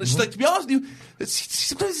can. It's like, to be honest with you,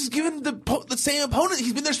 sometimes he's given the same opponent.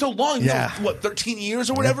 He's been there so long. He's what, 13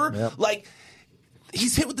 years or whatever? Yep. Like,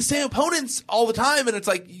 he's hit with the same opponents all the time, and it's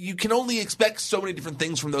like you can only expect so many different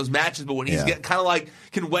things from those matches. But when he's kind of like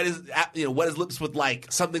can wet his lips with like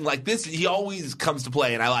something like this, he always comes to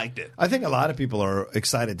play, and I liked it. I think a lot of people are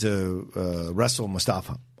excited to wrestle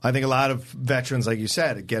Mustafa. I think a lot of veterans, like you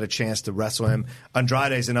said, get a chance to wrestle him.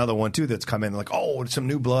 Andrade's another one, too, that's come in like, oh, some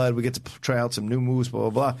new blood. We get to try out some new moves, blah,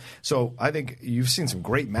 blah, blah. So I think you've seen some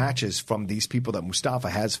great matches from these people that Mustafa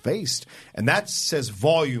has faced. And that says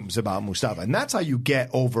volumes about Mustafa. And that's how you get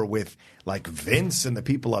over with like Vince and the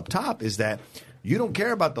people up top is that you don't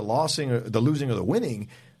care about the losing or the losing or the winning.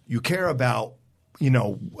 You care about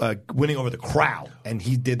winning over the crowd, and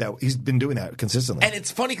he did that. He's been doing that consistently. And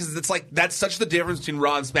it's funny because it's like that's such the difference between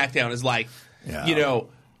Raw and SmackDown. Is like,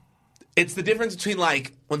 it's the difference between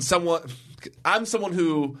like when I'm someone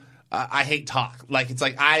who I hate talk. Like it's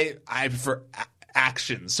like I prefer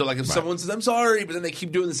action. So like if someone says I'm sorry, but then they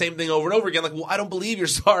keep doing the same thing over and over again, like well I don't believe you're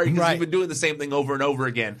sorry because you've been doing the same thing over and over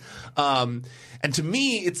again. And to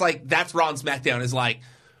me, it's like that's Raw and SmackDown. Is like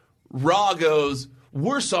Raw goes.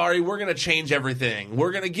 We're sorry. We're going to change everything.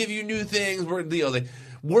 We're going to give you new things. We're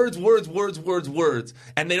words,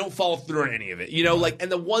 and they don't follow through on any of it. And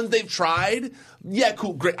the ones they've tried,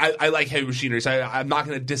 cool, great. I like Heavy Machinery, so I'm not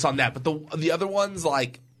going to diss on that. But the other ones,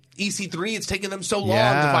 like EC3, it's taken them so long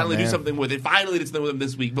to finally do something with it. Finally, did something with them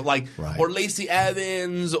this week. But or Lacey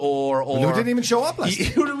Evans, or who didn't even show up last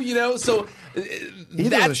week. So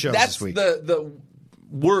that's the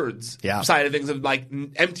words side of things of like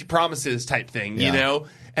empty promises type thing,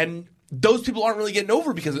 and those people aren't really getting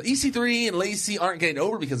over because of EC3 and Lacey aren't getting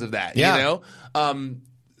over because of that,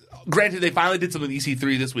 Granted, they finally did something with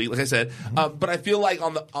EC3 this week, like I said, but I feel like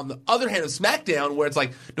on the other hand of SmackDown, where it's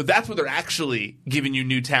like, no, that's where they're actually giving you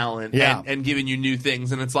new talent and giving you new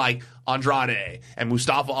things, and it's like Andrade and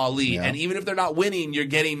Mustafa Ali, and even if they're not winning, you're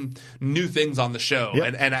getting new things on the show,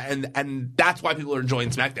 and that's why people are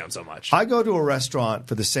enjoying SmackDown so much. I go to a restaurant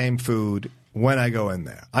for the same food when I go in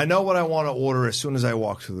there. I know what I want to order as soon as I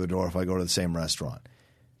walk through the door if I go to the same restaurant,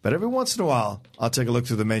 but every once in a while, I'll take a look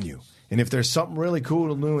through the menu. And if there's something really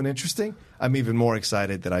cool, new, and interesting, I'm even more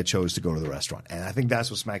excited that I chose to go to the restaurant. And I think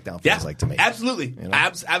that's what SmackDown feels like to me. Absolutely.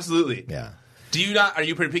 Absolutely. Yeah. Are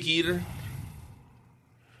you a pretty picky eater?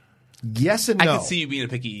 Yes and no. I can see you being a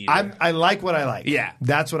picky eater. I like what I like. Yeah.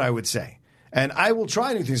 That's what I would say. And I will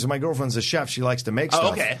try new things. So my girlfriend's a chef. She likes to make stuff.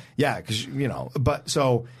 Oh, okay. Yeah, because, but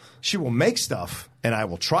so she will make stuff, and I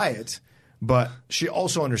will try it. But she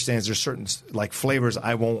also understands there's certain, like, flavors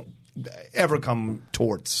I won't ever come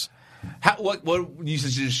towards. What you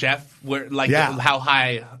said she's a chef? Where how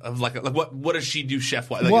high of like what does she do chef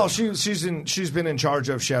wise? Well, she's been in charge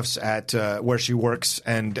of chefs at where she works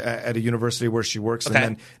and at a university where she works, and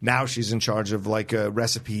then now she's in charge of like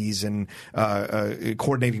recipes and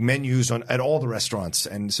coordinating menus at all the restaurants,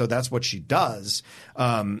 and so that's what she does.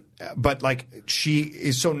 But like she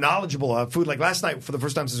is so knowledgeable of food. Like last night, for the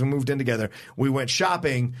first time since we moved in together, we went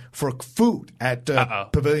shopping for food at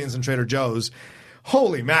Pavilions and Trader Joe's.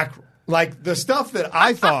 Holy mackerel. Like, the stuff that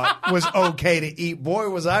I thought was okay to eat, boy,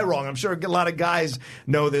 was I wrong. I'm sure a lot of guys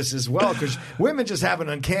know this as well, because women just have an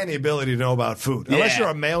uncanny ability to know about food. Unless you're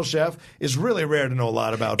a male chef, it's really rare to know a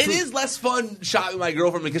lot about food. It is less fun shopping with my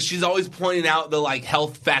girlfriend because she's always pointing out the, like,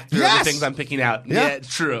 health factor of the things I'm picking out. Yeah,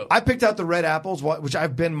 it's true. I picked out the red apples, which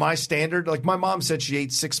have been my standard. Like, my mom said she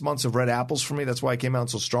ate 6 months of red apples for me. That's why I came out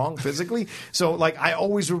so strong physically. So, like, I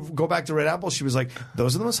always go back to red apples. She was like,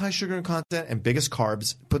 those are the most high sugar content and biggest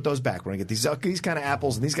carbs. Put those back. We're going to get these kind of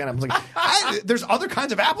apples and these kind of apples. Like, there's other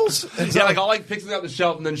kinds of apples? And so, like, I'll, like, pick something out the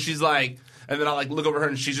shelf, and then she's like, and then I'll, like, look over her,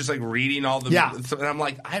 and she's just, like, reading all the... Yeah. And I'm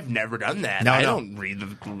like, I've never done that. I don't read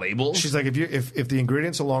the labels. She's like, if the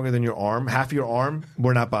ingredients are longer than your arm, half your arm,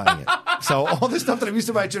 we're not buying it. So all this stuff that I used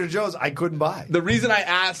to buy at Trader Joe's, I couldn't buy. The reason I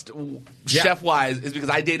asked chef-wise is because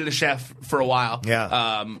I dated a chef for a while.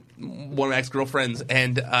 Yeah. One of my ex-girlfriends,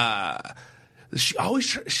 and she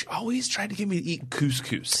always tried to get me to eat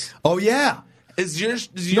couscous. Oh, yeah. Is your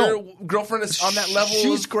girlfriend on that level?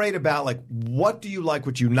 She's great about, like, what do you like,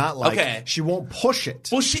 what do you not like. Okay. She won't push it.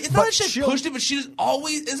 Well, it's not that she pushed it, but she just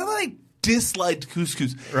always... It's not that I disliked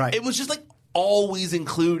couscous. Right. It was just, like, always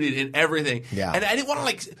included in everything. Yeah. And I didn't want to,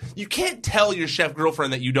 like... You can't tell your chef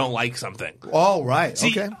girlfriend that you don't like something. Oh, right.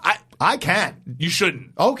 See, okay. I can. You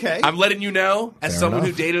shouldn't. Okay. I'm letting you know, as someone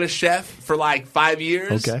who dated a chef for, like, 5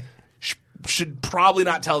 years... Okay. Should probably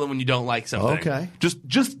not tell them when you don't like something. Okay. Just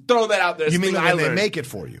throw that out there. You mean when they make it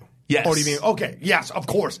for you? Yes. Or do you mean, okay, yes, of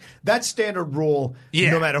course. That's standard rule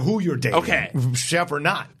no matter who you're dating. Okay. Chef or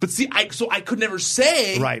not. But see, I could never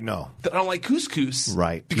say that I don't like couscous.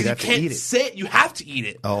 Right. Because you can't say it. You have to eat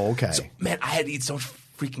it. Oh, okay. So, man, I had to eat so much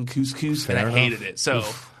freaking couscous, and I hated it. So...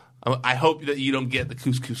 I hope that you don't get the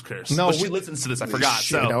couscous curse. No, well, she listens to this. I forgot.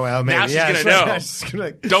 So well, now she's going to know.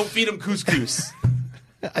 Right. Don't feed him couscous.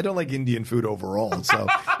 I don't like Indian food overall, so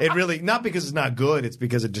it really, not because it's not good, it's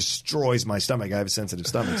because it destroys my stomach. I have a sensitive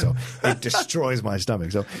stomach, so it destroys my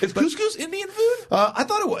stomach. So is couscous Indian food? I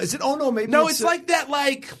thought it was. Is it? Oh no, maybe no. It's like that,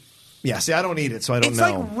 like. Yeah, see, I don't eat it, so I don't know.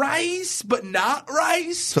 It's like rice, but not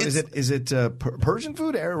rice. So is it Persian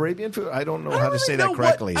food, Arabian food? I don't know how to say that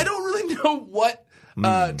correctly. I don't really know what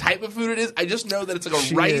type of food it is. I just know that it's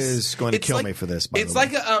like a rice. She is going to kill me for this. It's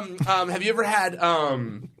like a have you ever had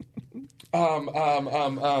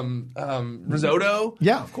risotto?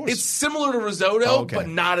 Yeah, of course. It's similar to risotto, but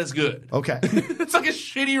not as good. Okay. It's like a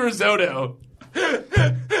shitty risotto.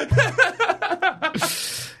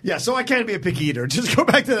 Yeah, so I can be a picky eater. Just go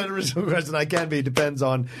back to that original question. I can be. Depends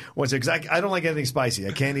on what's it. Because I don't like anything spicy.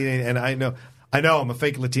 I can't eat anything. And I know I'm a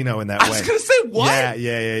fake Latino in that way. I was going to say, what?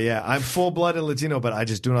 Yeah. I'm full-blooded Latino, but I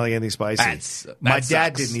just do not like anything spicy. My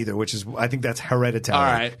dad didn't either, which is, I think that's hereditary. All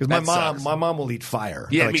right. Because my mom will eat fire.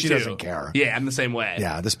 Yeah, like, me she too. doesn't care. Yeah, I'm the same way.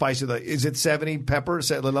 Yeah, the spicy, is it 70 pepper,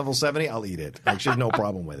 level 70? I'll eat it. Like, she has no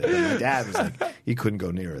problem with it. And my dad was like, he couldn't go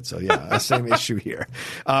near it. So, yeah, same issue here,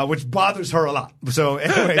 which bothers her a lot. So,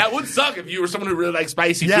 anyway. That would suck if you were someone who really likes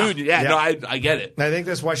spicy food. Yeah, no, I get it. And I think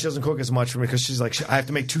that's why she doesn't cook as much for me, because she's like, I have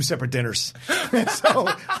to make 2 separate dinners. So,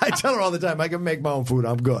 I tell her all the time, I can make my own food.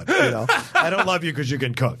 I'm good. I don't love you because you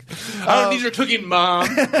can cook. I don't need your cooking, Mom.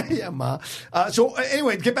 Yeah, Ma. So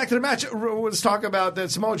anyway, get back to the match. Let's talk about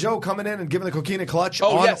Samoa Joe coming in and giving the coquina clutch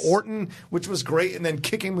on Orton, which was great, and then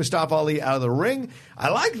kicking Mustafa Ali out of the ring. I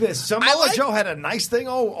like this. Samoa Joe had a nice thing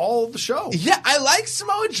all the show. Yeah, I like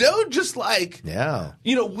Samoa Joe. Just like,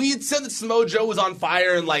 we had said that Samoa Joe was on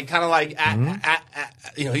fire and like kind of like,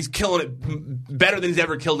 he's killing it better than he's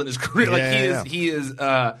ever killed in his career. He's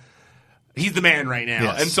the man right now.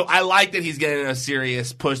 Yes. And so I like that he's getting a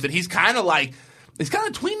serious push, that he's kind of like, he's kind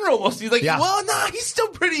of tweener almost. He's like, he's still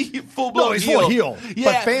pretty full-blown heel. He's full heel.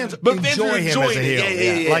 Yeah. But fans enjoy him as a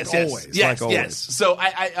heel. Yeah. Like always. Yes. So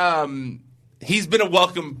he's been a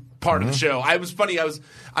welcome part of the show.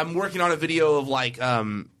 I'm working on a video of like,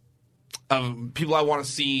 of people I want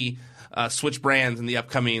to see switch brands in the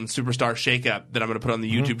upcoming Superstar Shakeup that I'm going to put on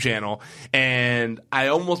the YouTube channel. And I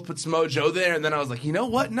almost put Samoa Joe there, and then I was like, you know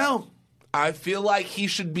what? No. I feel like he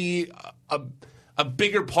should be a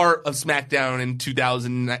bigger part of SmackDown in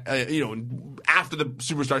 2000, after the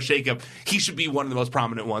Superstar Shakeup. He should be one of the most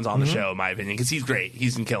prominent ones on the show, in my opinion, because he's great.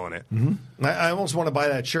 He's been killing it. I almost want to buy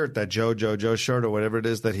that shirt, that Joe shirt or whatever it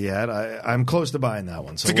is that he had. I'm close to buying that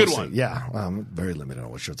one. So it's a good one. Yeah, I'm very limited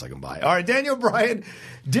on what shirts I can buy. All right, Daniel Bryan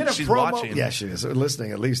did a promo. Watching. Yeah, she is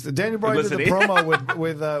listening at least. Daniel Bryan did the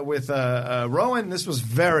promo with Rowan. This was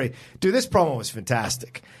this promo was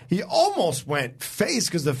fantastic. He almost went face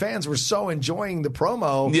because the fans were so enjoying the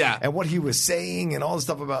promo and what he was saying and all the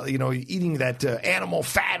stuff about eating that animal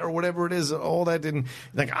fat or whatever it is, all that didn't.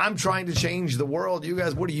 Like, I'm trying to change the world. You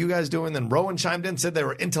guys, what are you guys doing? Then Rowan chimed in, said they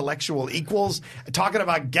were intellectual equals, talking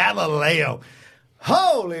about Galileo.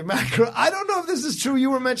 Holy mackerel. I don't know if this is true.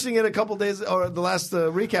 You were mentioning it a couple days, or the last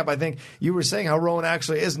recap, I think. You were saying how Rowan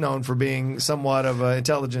actually is known for being somewhat of an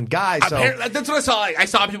intelligent guy. So that's what I saw. I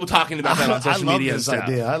saw people talking about that on social media. I love this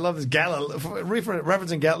idea. I love this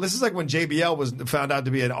referencing Galileo. This is like when JBL was found out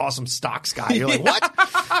to be an awesome stocks guy. You're like,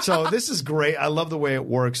 what? So this is great. I love the way it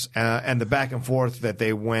works and the back and forth that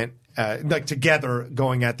they went. Like together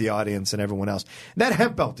going at the audience and everyone else. That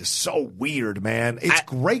hemp belt is so weird, man. It's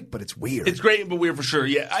great, but it's weird. It's great, but weird for sure.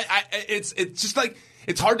 Yeah, it's just like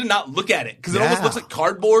it's hard to not look at it because it almost looks like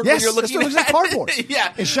cardboard when you're looking at it. It looks like cardboard.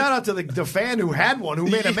 Yeah. And shout out to the fan who had one, who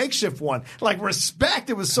made a makeshift one. Like, respect.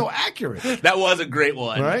 It was so accurate. That was a great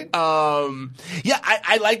one. Right? Yeah,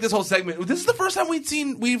 I like this whole segment. This is the first time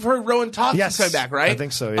we've heard Rowan talk since coming back, right? I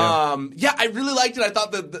think so, yeah. Yeah, I really liked it. I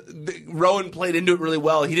thought that Rowan played into it really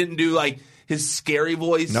well. He didn't do, like, his scary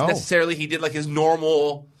voice necessarily. He did, like, his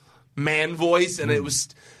normal man voice, and it was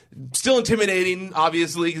still intimidating,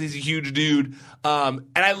 obviously, because he's a huge dude. And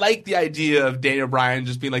I like the idea of Daniel Bryan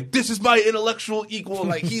just being like, this is my intellectual equal,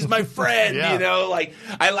 like, he's my friend, you know? Like,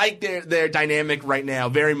 I like their dynamic right now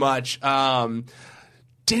very much. Daniel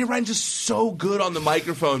Bryan's just so good on the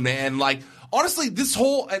microphone, man. Like, honestly, this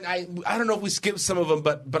whole, and I don't know if we skipped some of them,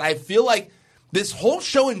 but I feel like this whole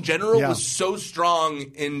show in general was so strong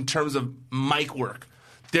in terms of mic work.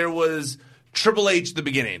 There was Triple H at the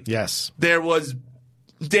beginning. Yes. There was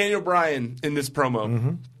Daniel Bryan in this promo.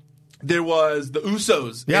 Mm-hmm. There was the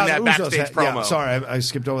Usos in that backstage promo. Yeah, sorry, I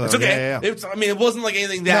skipped over that. It's okay. It wasn't like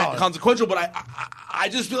anything that consequential, but I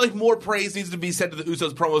just feel like more praise needs to be said to the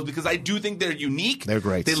Usos promos because I do think they're unique. They're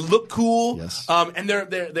great. They look cool. Yes. And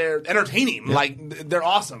they're entertaining. Yep. Like, they're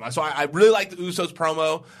awesome. So I really like the Usos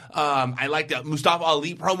promo. I like the Mustafa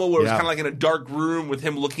Ali promo where it was kind of like in a dark room with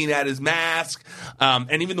him looking at his mask.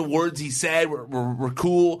 And even the words he said were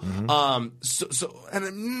cool. Mm-hmm.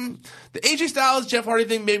 And the AJ Styles, Jeff Hardy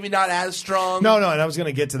thing, maybe not as strong. No, and I was going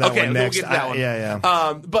to get to that one next. We'll get to that one.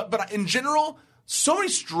 Yeah. But in general, so many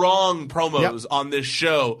strong promos on this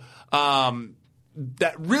show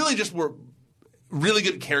that really just were really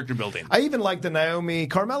good character building. I even liked the Naomi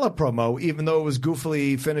Carmella promo, even though it was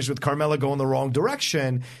goofily finished with Carmella going the wrong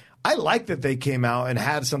direction. I like that they came out and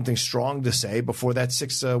had something strong to say before that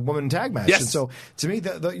 6-woman tag match. Yes. And so, to me,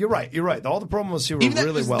 you're right. All the promos here were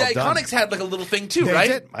really well done. The Iconics had like a little thing too, they right?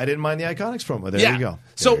 did. I didn't mind the Iconics promo. There you go.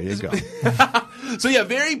 There you go. So yeah,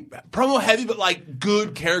 very promo heavy, but like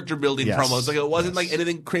good character building promos. Like, it wasn't like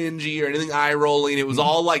anything cringy or anything eye rolling. It was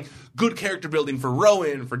all like good character building for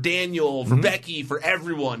Rowan, for Daniel, for Becky, for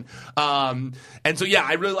everyone. And so yeah,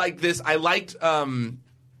 I really liked this. I liked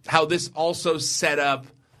how this also set up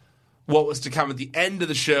what was to come at the end of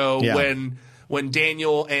the show when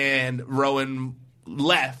Daniel and Rowan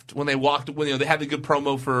left, when they walked, when they had the good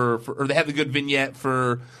promo or they had the good vignette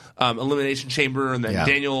for Elimination Chamber, and then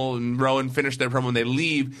Daniel and Rowan finished their promo and they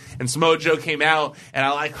leave, and Samoa Joe came out, and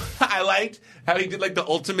I liked how he did like the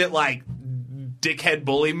ultimate like dickhead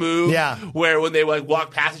bully move, where when they like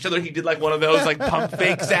walked past each other, he did like one of those like pump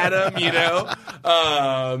fakes at him, you know.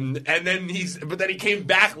 And then he came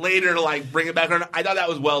back later to like bring it back on. I thought that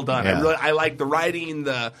was well done. I liked the writing,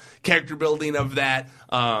 the character building of that.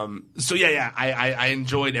 So I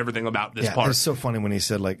enjoyed everything about this part. It's so funny when he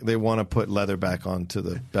said like they want to put leather back onto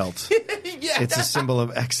the belt. It's a symbol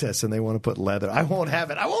of excess, and they want to put leather. I won't have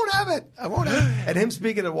it. And him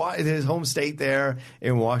speaking of his home state there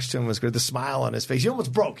in Washington was good. The smile on his face. He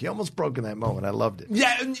almost broke in that moment. I loved it.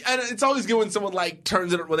 Yeah, and it's always good when someone like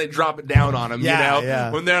turns it when they drop it down on him.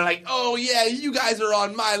 When they're like, "Oh yeah, you guys are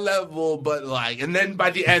on my level," but like, and then by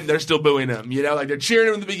the end they're still booing him. You know, like they're cheering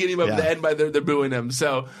him in the beginning, but at the end they're booing him.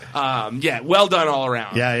 So well done all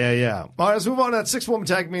around. Yeah. All right, let's move on to that 6-woman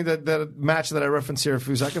tag me that match that I referenced here a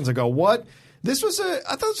few seconds ago. This was I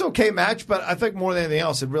thought it was an okay match, but I think more than anything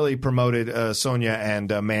else, it really promoted Sonya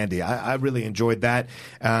and Mandy. I really enjoyed that.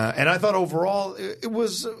 And I thought overall it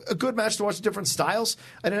was a good match to watch different styles.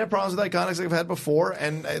 I didn't have problems with Iconics like I've had before,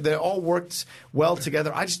 and they all worked well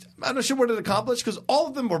together. I'm not sure what it accomplished because all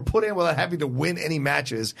of them were put in without having to win any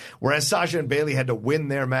matches, whereas Sasha and Bayley had to win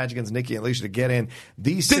their match against Nikki and Alicia to get in.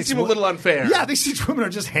 These did seem a little unfair. Yeah, these 6 women are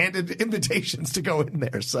just handed invitations to go in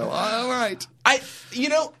there. So, all right.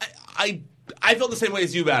 I felt the same way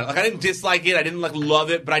as you about it. Like, I didn't dislike it. I didn't like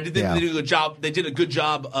love it, but I did think they did a good job. They did a good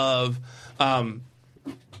job of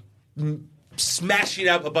smashing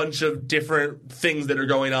up a bunch of different things that are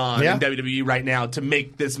going on in WWE right now to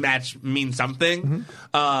make this match mean something.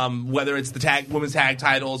 Mm-hmm. Whether it's the women's tag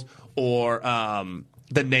titles or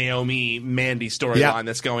the Naomi Mandy storyline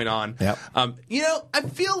that's going on. Yep. I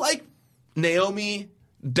feel like Naomi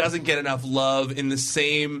doesn't get enough love in the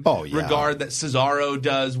same regard that Cesaro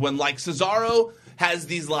does. When like Cesaro has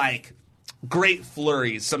these like great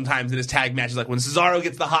flurries sometimes in his tag matches, like when Cesaro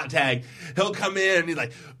gets the hot tag, he'll come in and he's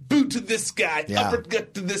like, boot to this guy,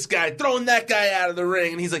 uppercut to this guy, throwing that guy out of the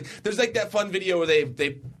ring, and he's like, there's like that fun video where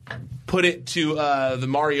they put it to the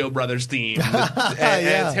Mario Brothers theme, and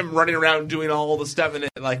it's him running around doing all the stuff, and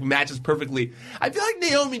it like matches perfectly. I feel like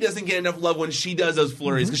Naomi doesn't get enough love when she does those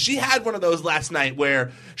flurries, because she had one of those last night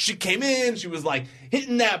where she came in, she was like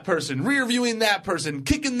hitting that person, rear viewing that person,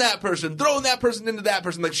 kicking that person, throwing that person into that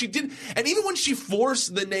person, like she did. And even when she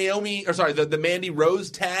forced the the Mandy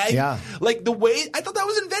Rose tag, like the way, I thought that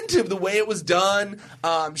was inventive, the way it was done.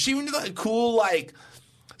 She even did like a cool like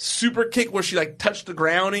super kick where she like touched the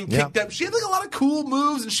ground and kicked up. She had like a lot of cool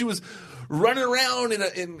moves, and she was running around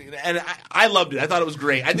and I loved it. I thought it was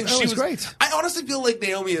great. I think she was great. I honestly feel like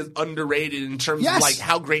Naomi is underrated in terms of like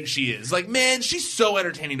how great she is. Like, man, she's so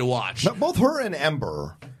entertaining to watch. But both her and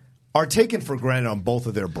Ember are taken for granted on both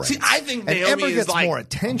of their brands. See, I think Naomi Ember is gets like more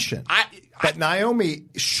attention. But Naomi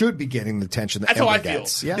should be getting the attention that Ember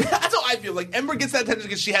gets. Yeah. That's how I feel. Like, Ember gets that attention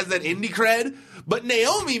because she has that indie cred. But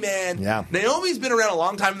Naomi, man, Naomi's been around a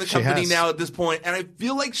long time in the company now at this point, and I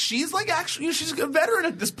feel like she's like actually she's a veteran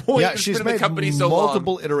at this point. Yeah, she's been made in the company so long.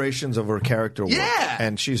 multiple iterations of her character work,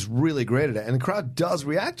 and she's really great at it. And the crowd does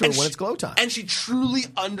react to her when it's glow time. And she truly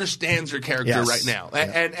understands her character right now.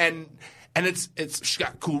 And it's she's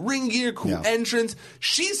got cool ring gear, cool entrance.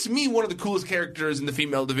 She's, to me, one of the coolest characters in the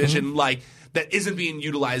female division, like, that isn't being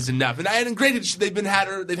utilized enough. And granted, they've had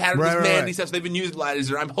her this Mandy stuff, so they've been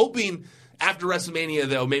utilizing her. I'm hoping after WrestleMania,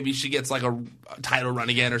 though, maybe she gets like a title run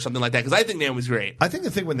again or something like that, because I think Naomi's great. I think the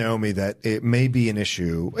thing with Naomi that it may be an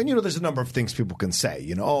issue, and there's a number of things people can say.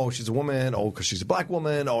 She's a woman, because she's a black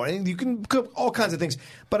woman, or you can all kinds of things.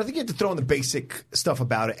 But I think you have to throw in the basic stuff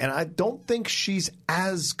about it, and I don't think she's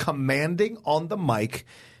as commanding on the mic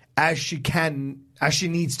as she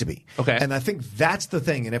needs to be. Okay. And I think that's the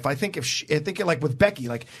thing. And I think like with Becky,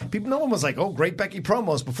 like no one was like, oh, great Becky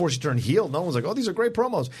promos before she turned heel. No one was like, oh, these are great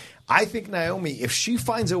promos. I think Naomi, if she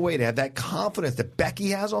finds a way to have that confidence that Becky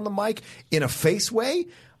has on the mic in a face way,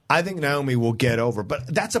 I think Naomi will get over.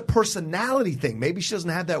 But that's a personality thing. Maybe she doesn't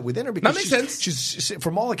have that within her. Because that makes sense. She's,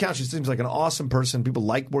 from all accounts, she seems like an awesome person. People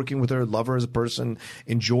like working with her, love her as a person,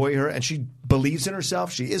 enjoy her. And she believes in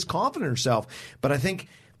herself. She is confident in herself. But I think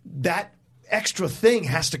that extra thing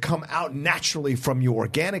has to come out naturally from you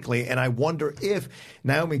organically, and I wonder if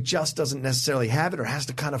Naomi just doesn't necessarily have it or has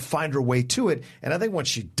to kind of find her way to it. And I think once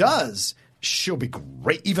she does, she'll be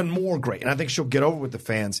great, even more great, and I think she'll get over with the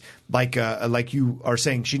fans like you are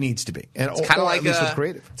saying she needs to be. And it's kind of like at least with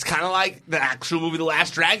creative. It's kind of like the actual movie The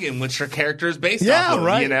Last Dragon, which her character is based off of,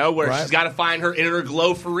 where she's got to find her inner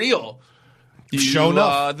glow for real. You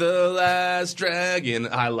are the last dragon.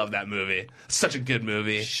 I love that movie. Such a good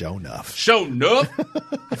movie. Show enough.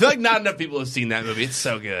 I feel like not enough people have seen that movie. It's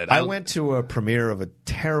so good. I went to a premiere of a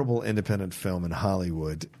terrible independent film in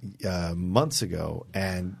Hollywood months ago,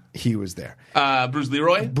 and he was there. Bruce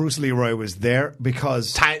Leroy? Bruce Leroy was there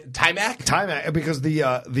because Timac? Because they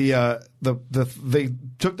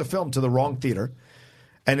took the film to the wrong theater,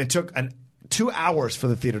 and it took 2 hours for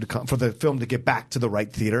the film to get back to the right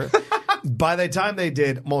theater. By the time they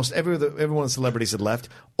did, most everyone of the celebrities had left.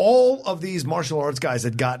 All of these martial arts guys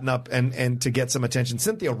had gotten up and to get some attention.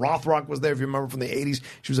 Cynthia Rothrock was there, if you remember, from the 80s.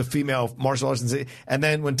 She was a female martial artist. And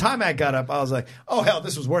then when Timac got up, I was like, oh, hell,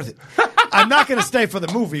 this was worth it. I'm not going to stay for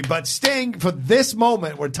the movie, but staying for this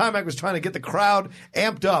moment where Timac was trying to get the crowd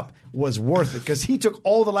amped up was worth it, because he took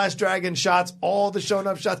all the Last Dragon shots, all the shown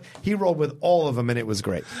up shots. He rolled with all of them, and it was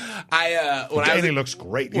great. He looks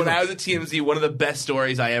great. When I was at TMZ, one of the best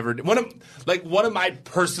stories I ever did, one of my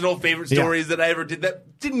personal favorite stories that I ever did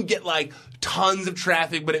that didn't get like tons of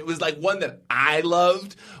traffic, but it was like one that I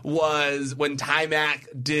loved, was when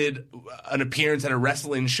Timac did an appearance at a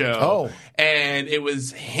wrestling show. And it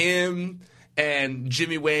was him and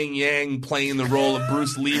Jimmy Wang Yang playing the role of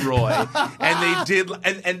Bruce Leroy. And they did,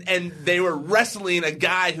 and they were wrestling a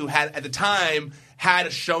guy who had, at the time, had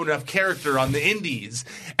a show enough character on the indies.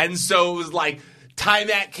 And so it was like,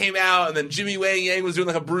 Timac came out, and then Jimmy Wang Yang was doing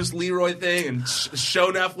like a Bruce Leroy thing, and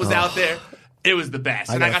Shonuff was out there. It was the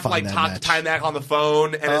best. And I got to talk to Timac on the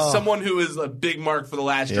phone. And as someone who is a big mark for The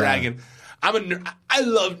Last Dragon, I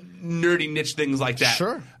love nerdy niche things like that.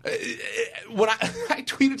 Sure. When I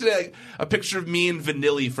tweeted today a picture of me and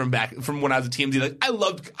Vanilli from when I was at TMZ. Like,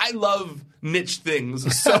 I love niche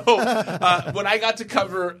things. So when I got to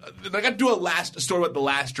do a story about The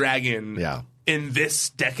Last Dragon, in this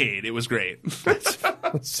decade. It was great.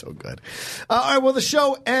 That's so good. All right, well, the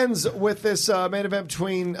show ends with this main event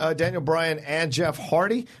between Daniel Bryan and Jeff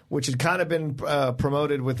Hardy, which had kind of been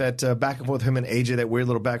promoted with that back and forth him and AJ, that weird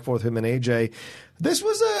little back and forth him and AJ. I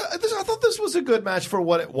thought this was a good match for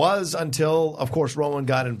what it was until, of course, Rowan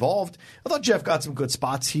got involved. I thought Jeff got some good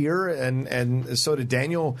spots here, and so did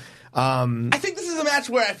Daniel. I think this is a match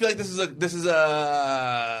where I feel like this is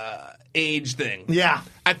a age thing. Yeah,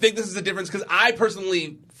 I think this is a difference because I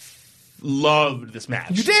personally loved this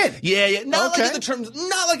match. You did? Yeah. Not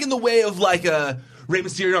like in the way of like a Rey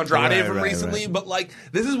Mysterio Andrade from recently, but like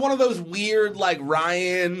this is one of those weird like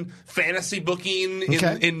Ryan fantasy booking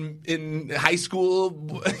in high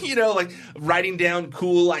school, like writing down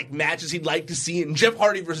cool like matches he'd like to see. And Jeff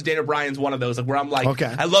Hardy versus Daniel Bryan's one of those, like where I'm like,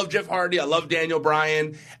 I love Jeff Hardy, I love Daniel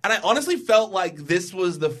Bryan, and I honestly felt like this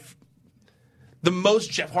was the most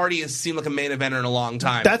Jeff Hardy has seemed like a main eventer in a long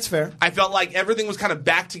time. That's fair. I felt like everything was kind of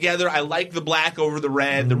back together. I like the black over the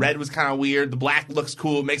red. Mm-hmm. The red was kind of weird. The black looks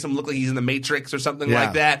cool. It makes him look like he's in the Matrix or something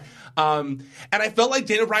like that. And I felt like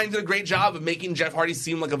Daniel Bryan did a great job of making Jeff Hardy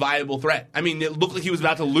seem like a viable threat. I mean, it looked like he was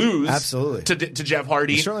about to lose to Jeff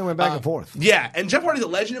Hardy. He certainly went back and forth. Yeah, and Jeff Hardy's a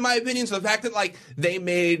legend in my opinion, so the fact that like they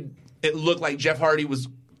made it look like Jeff Hardy was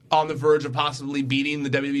on the verge of possibly beating the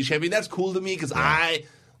WWE champion, that's cool to me because I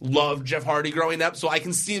loved Jeff Hardy growing up, so I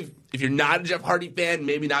can see if you're not a Jeff Hardy fan,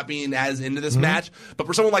 maybe not being as into this match. But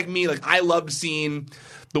for someone like me, like I loved seeing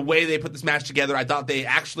the way they put this match together. I thought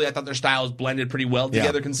their styles blended pretty well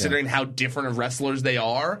together, considering how different of wrestlers they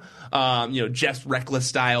are. Jeff's reckless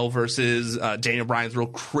style versus Daniel Bryan's real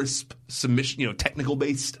crisp submission, technical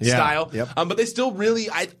based style. Yep. But they still really,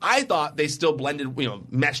 I thought they still blended,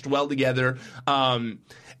 meshed well together.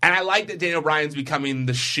 And I like that Daniel Bryan's becoming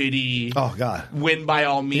the shitty, win by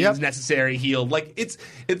all means necessary heel. Like it's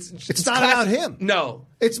not about him. No,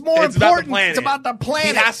 it's more important. About the planet. It's about the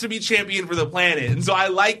planet. He has to be champion for the planet, and so I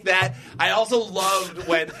like that. I also loved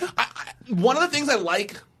when one of the things I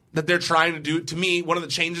like that they're trying to do. To me, one of the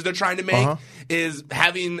changes they're trying to make is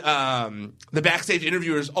having the backstage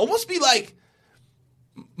interviewers almost be like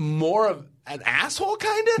more of an asshole,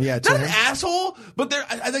 kind of? Yeah, not an asshole, but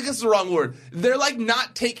I think that's the wrong word. They're like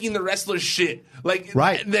not taking the wrestlers' shit. Like,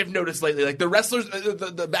 they've noticed lately. Like, the wrestlers,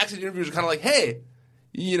 the backstage interviewers are kind of like, hey,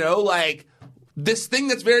 like, this thing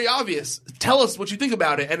that's very obvious, tell us what you think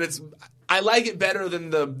about it. And I like it better than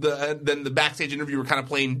the backstage interviewer kind of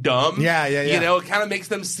playing dumb. Yeah. It kind of makes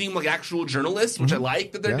them seem like actual journalists, which I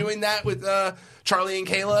like that they're doing that with Charlie and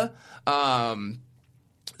Kayla.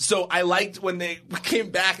 So I liked when they came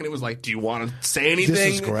back and it was like, do you want to say anything?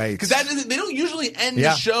 This is great. Because they don't usually end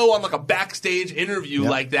the show on like a backstage interview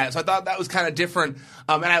like that. So I thought that was kind of different.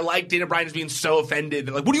 And I liked Daniel Bryan just being so offended.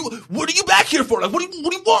 Like, what are you back here for? Like, what do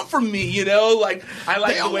you want from me? Like, I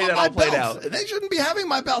like the way that all played out. They shouldn't be having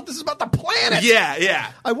my belt. This is about the planet.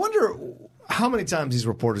 Yeah. I wonder how many times these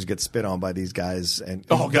reporters get spit on by these guys, and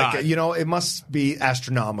it must be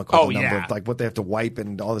astronomical. The number of like what they have to wipe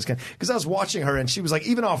and all this kind. Because I was watching her, and she was like,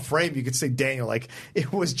 even off frame, you could see Daniel like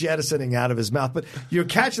it was jettisoning out of his mouth. But you're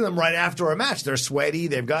catching them right after a match. They're sweaty.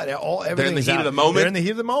 They've got everything. They're in the heat of the moment. They're in the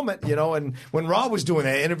heat of the moment. And when Rob was doing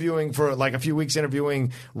that, interviewing for like a few weeks,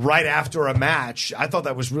 interviewing right after a match, I thought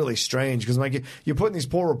that was really strange because like you're putting these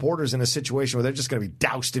poor reporters in a situation where they're just going to be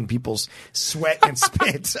doused in people's sweat and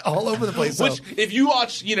spit all over the place. Which, if you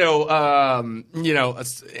watch, interviews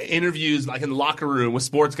like in the locker room with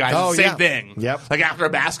sports guys, same thing. Yep. Like after a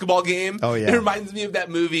basketball game. Oh, yeah. It reminds me of that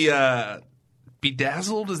movie,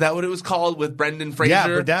 Bedazzled. Is that what it was called with Brendan Fraser? Yeah,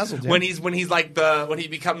 Bedazzled. Yeah. When he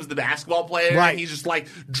becomes the basketball player, right? And he's just like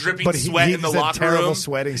dripping sweat in the locker room. Terrible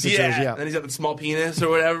sweating situation. Yeah. And he's got the small penis or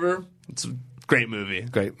whatever. It's a great movie.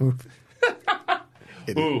 Great movie.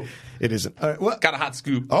 It isn't. Got a hot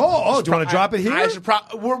scoop. Oh! Do you want to drop it here?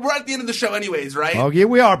 We're at the end of the show, anyways, right? Oh, yeah,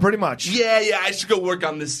 we are pretty much. Yeah. I should go work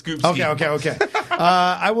on this scoop. Okay.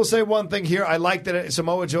 I will say one thing here. I like that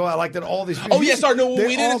Samoa Joe. I like that all these people. Oh yeah, sorry. No,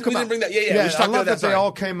 we didn't bring that. Yeah. I love that they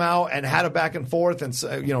all came out and had a back and forth, and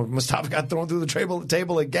Mustafa got thrown through the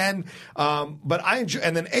table again. But I enjoy,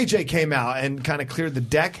 and then AJ came out and kind of cleared the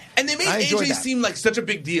deck, and they made AJ seem like such a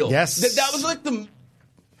big deal. Yes, that was like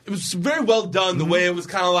it was very well done. The way it was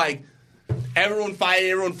kind of like. Everyone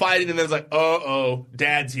fighting, and then it's like,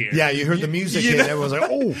 Dad's here. Yeah, you heard the music hit, and everyone was like,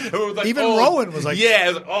 oh. Like, even Rowan was like, yeah, it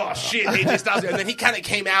was like, oh, shit, AJ Styles. And then he kind of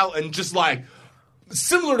came out and just like,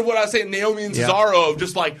 similar to what I was saying, Naomi and Cesaro, of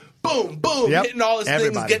just like, boom, boom, hitting all his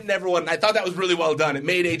things, getting everyone. I thought that was really well done. It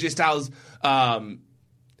made AJ Styles, I'm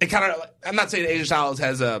not saying AJ Styles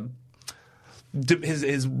has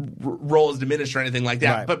his role is diminished or anything like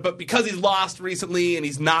that. Right. But because he's lost recently and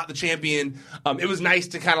he's not the champion, it was nice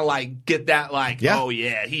to kind of like get that oh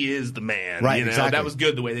yeah, he is the man. Right, you know? exactly. That was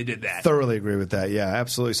good the way they did that. Thoroughly agree with that. Yeah,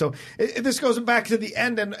 absolutely. So this goes back to the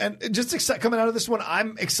end, and just coming out of this one,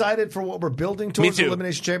 I'm excited for what we're building towards the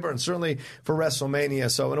Elimination Chamber, and certainly for WrestleMania.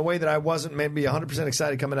 So in a way that I wasn't maybe 100%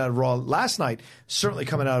 excited coming out of Raw last night, certainly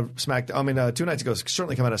coming out of SmackDown. I mean, 2 nights ago,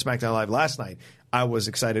 certainly coming out of SmackDown Live last night, I was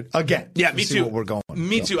excited again. Yeah, me to see too. What we're going.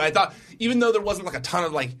 Me too. I thought even though there wasn't like a ton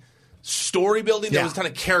of like story building, there was a ton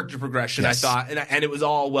of character progression. Yes. I thought, and it was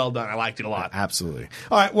all well done. I liked it a lot. Absolutely.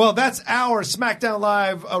 All right. Well, that's our SmackDown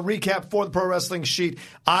Live recap for the Pro Wrestling Sheet.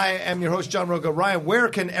 I am your host, John Roca. Ryan, where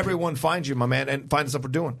can everyone find you, my man, and find the stuff we're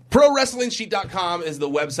doing? ProWrestlingSheet.com is the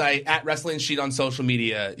website, at Wrestling Sheet on social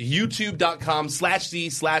media.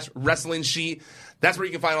 YouTube.com/C/Wrestling Sheet. That's where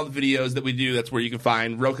you can find all the videos that we do. That's where you can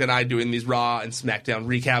find Roca and I doing these Raw and SmackDown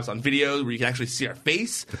recaps on videos where you can actually see our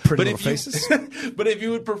face. Pretty little faces. But if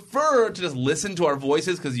you would prefer to just listen to our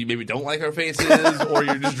voices because you maybe don't like our faces or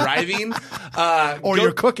you're just driving.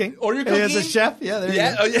 You're cooking. Or you're cooking. As a chef. Yeah, there you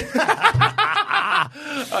go. Oh, yeah.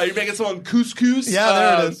 You're making someone couscous.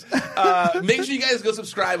 Yeah, there it is. Make sure you guys go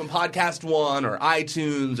subscribe on Podcast One or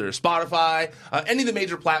iTunes or Spotify. Any of the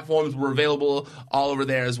major platforms, we're available all over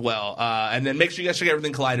there as well. And then make sure you guys check out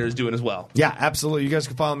everything Collider is doing as well. Yeah, absolutely. You guys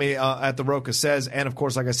can follow me at The Roca Says. And, of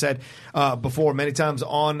course, like I said before many times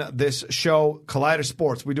on this show, Collider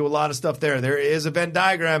Sports. We do a lot of stuff there. There is a Venn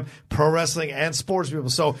diagram, pro wrestling and sports people.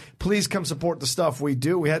 So please come support the stuff we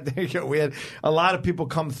do. We had a lot of people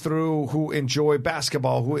come through who enjoy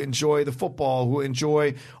basketball, who enjoy the football, who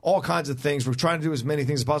enjoy all kinds of things. We're trying to do as many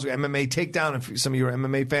things as possible. MMA Takedown, if some of you are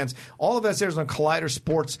MMA fans. All of that's there is on Collider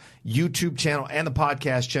Sports YouTube channel and the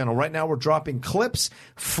podcast channel. Right now we're dropping clips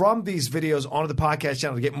from these videos onto the podcast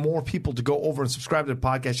channel to get more people to go over and subscribe to the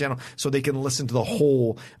podcast channel so they can listen to the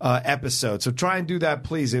whole episode. So try and do that,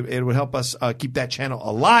 please. It would help us keep that channel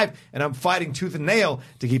alive, and I'm fighting tooth and nail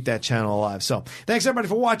to keep that channel alive. So thanks, everybody,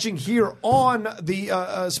 for watching here on the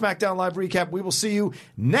SmackDown Live recap. We will see you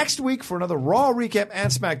next week for another Raw recap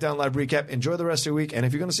and SmackDown Live recap. Enjoy the rest of your week, and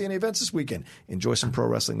if you're going to see any events this weekend, enjoy some pro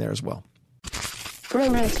wrestling there as well.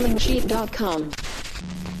 ProWrestlingSheet.com.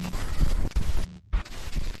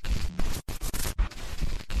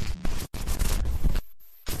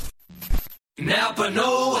 Napa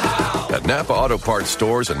know-how. At Napa Auto Parts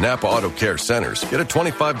stores and Napa Auto Care centers, get a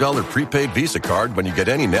 $25 prepaid Visa card when you get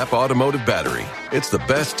any Napa Automotive battery. It's the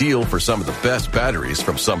best deal for some of the best batteries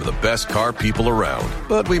from some of the best car people around.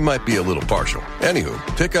 But we might be a little partial. Anywho,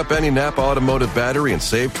 pick up any Napa Automotive battery and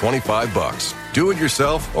save $25. Do it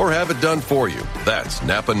yourself or have it done for you. That's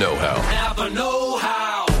Napa know-how. Napa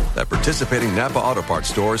know-how. At participating Napa Auto Parts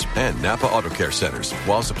stores and Napa Auto Care centers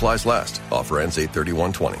while supplies last. Offer ends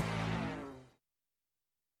 8/31/20.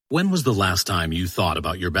 When was the last time you thought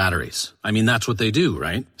about your batteries? I mean, that's what they do,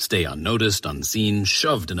 right? Stay unnoticed, unseen,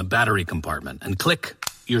 shoved in a battery compartment, and click,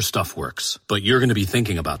 your stuff works. But you're going to be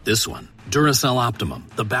thinking about this one. Duracell Optimum,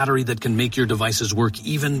 the battery that can make your devices work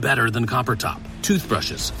even better than copper top.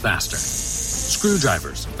 Toothbrushes, faster.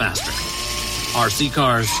 Screwdrivers, faster. RC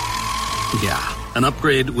cars, yeah, an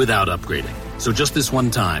upgrade without upgrading. So just this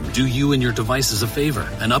one time, do you and your devices a favor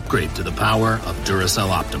and upgrade to the power of Duracell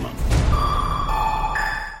Optimum.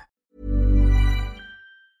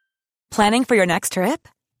 Planning for your next trip?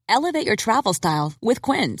 Elevate your travel style with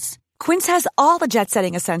Quince. Quince has all the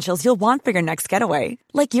jet-setting essentials you'll want for your next getaway,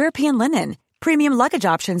 like European linen, premium luggage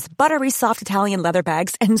options, buttery soft Italian leather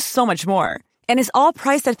bags, and so much more. And is all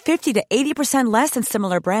priced at 50 to 80% less than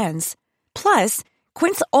similar brands. Plus,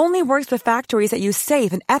 Quince only works with factories that use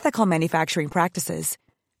safe and ethical manufacturing practices.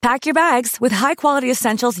 Pack your bags with high-quality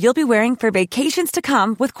essentials you'll be wearing for vacations to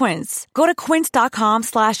come with Quince. Go to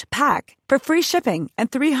quince.com/pack for free shipping and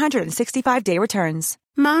 365-day returns.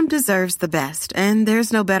 Mom deserves the best, and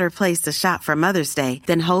there's no better place to shop for Mother's Day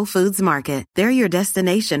than Whole Foods Market. They're your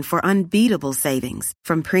destination for unbeatable savings,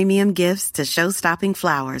 from premium gifts to show-stopping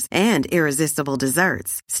flowers and irresistible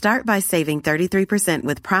desserts. Start by saving 33%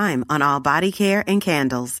 with Prime on all body care and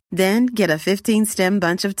candles. Then get a 15-stem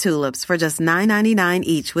bunch of tulips for just $9.99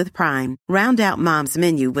 each with Prime. Round out Mom's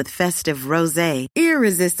menu with festive rosé,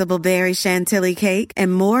 irresistible berry chantilly cake,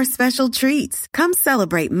 and more special treats. Come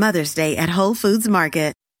celebrate Mother's Day at Whole Foods Market.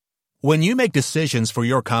 When you make decisions for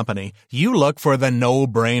your company, you look for the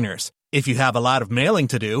no-brainers. If you have a lot of mailing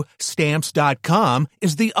to do, Stamps.com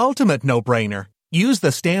is the ultimate no-brainer. Use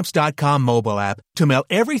the Stamps.com mobile app to mail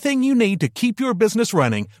everything you need to keep your business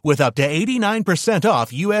running with up to 89%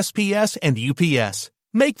 off USPS and UPS.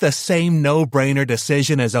 Make the same no-brainer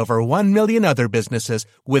decision as over 1 million other businesses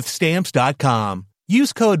with Stamps.com.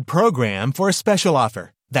 Use code PROGRAM for a special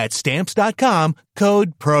offer. That's Stamps.com,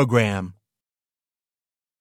 code PROGRAM.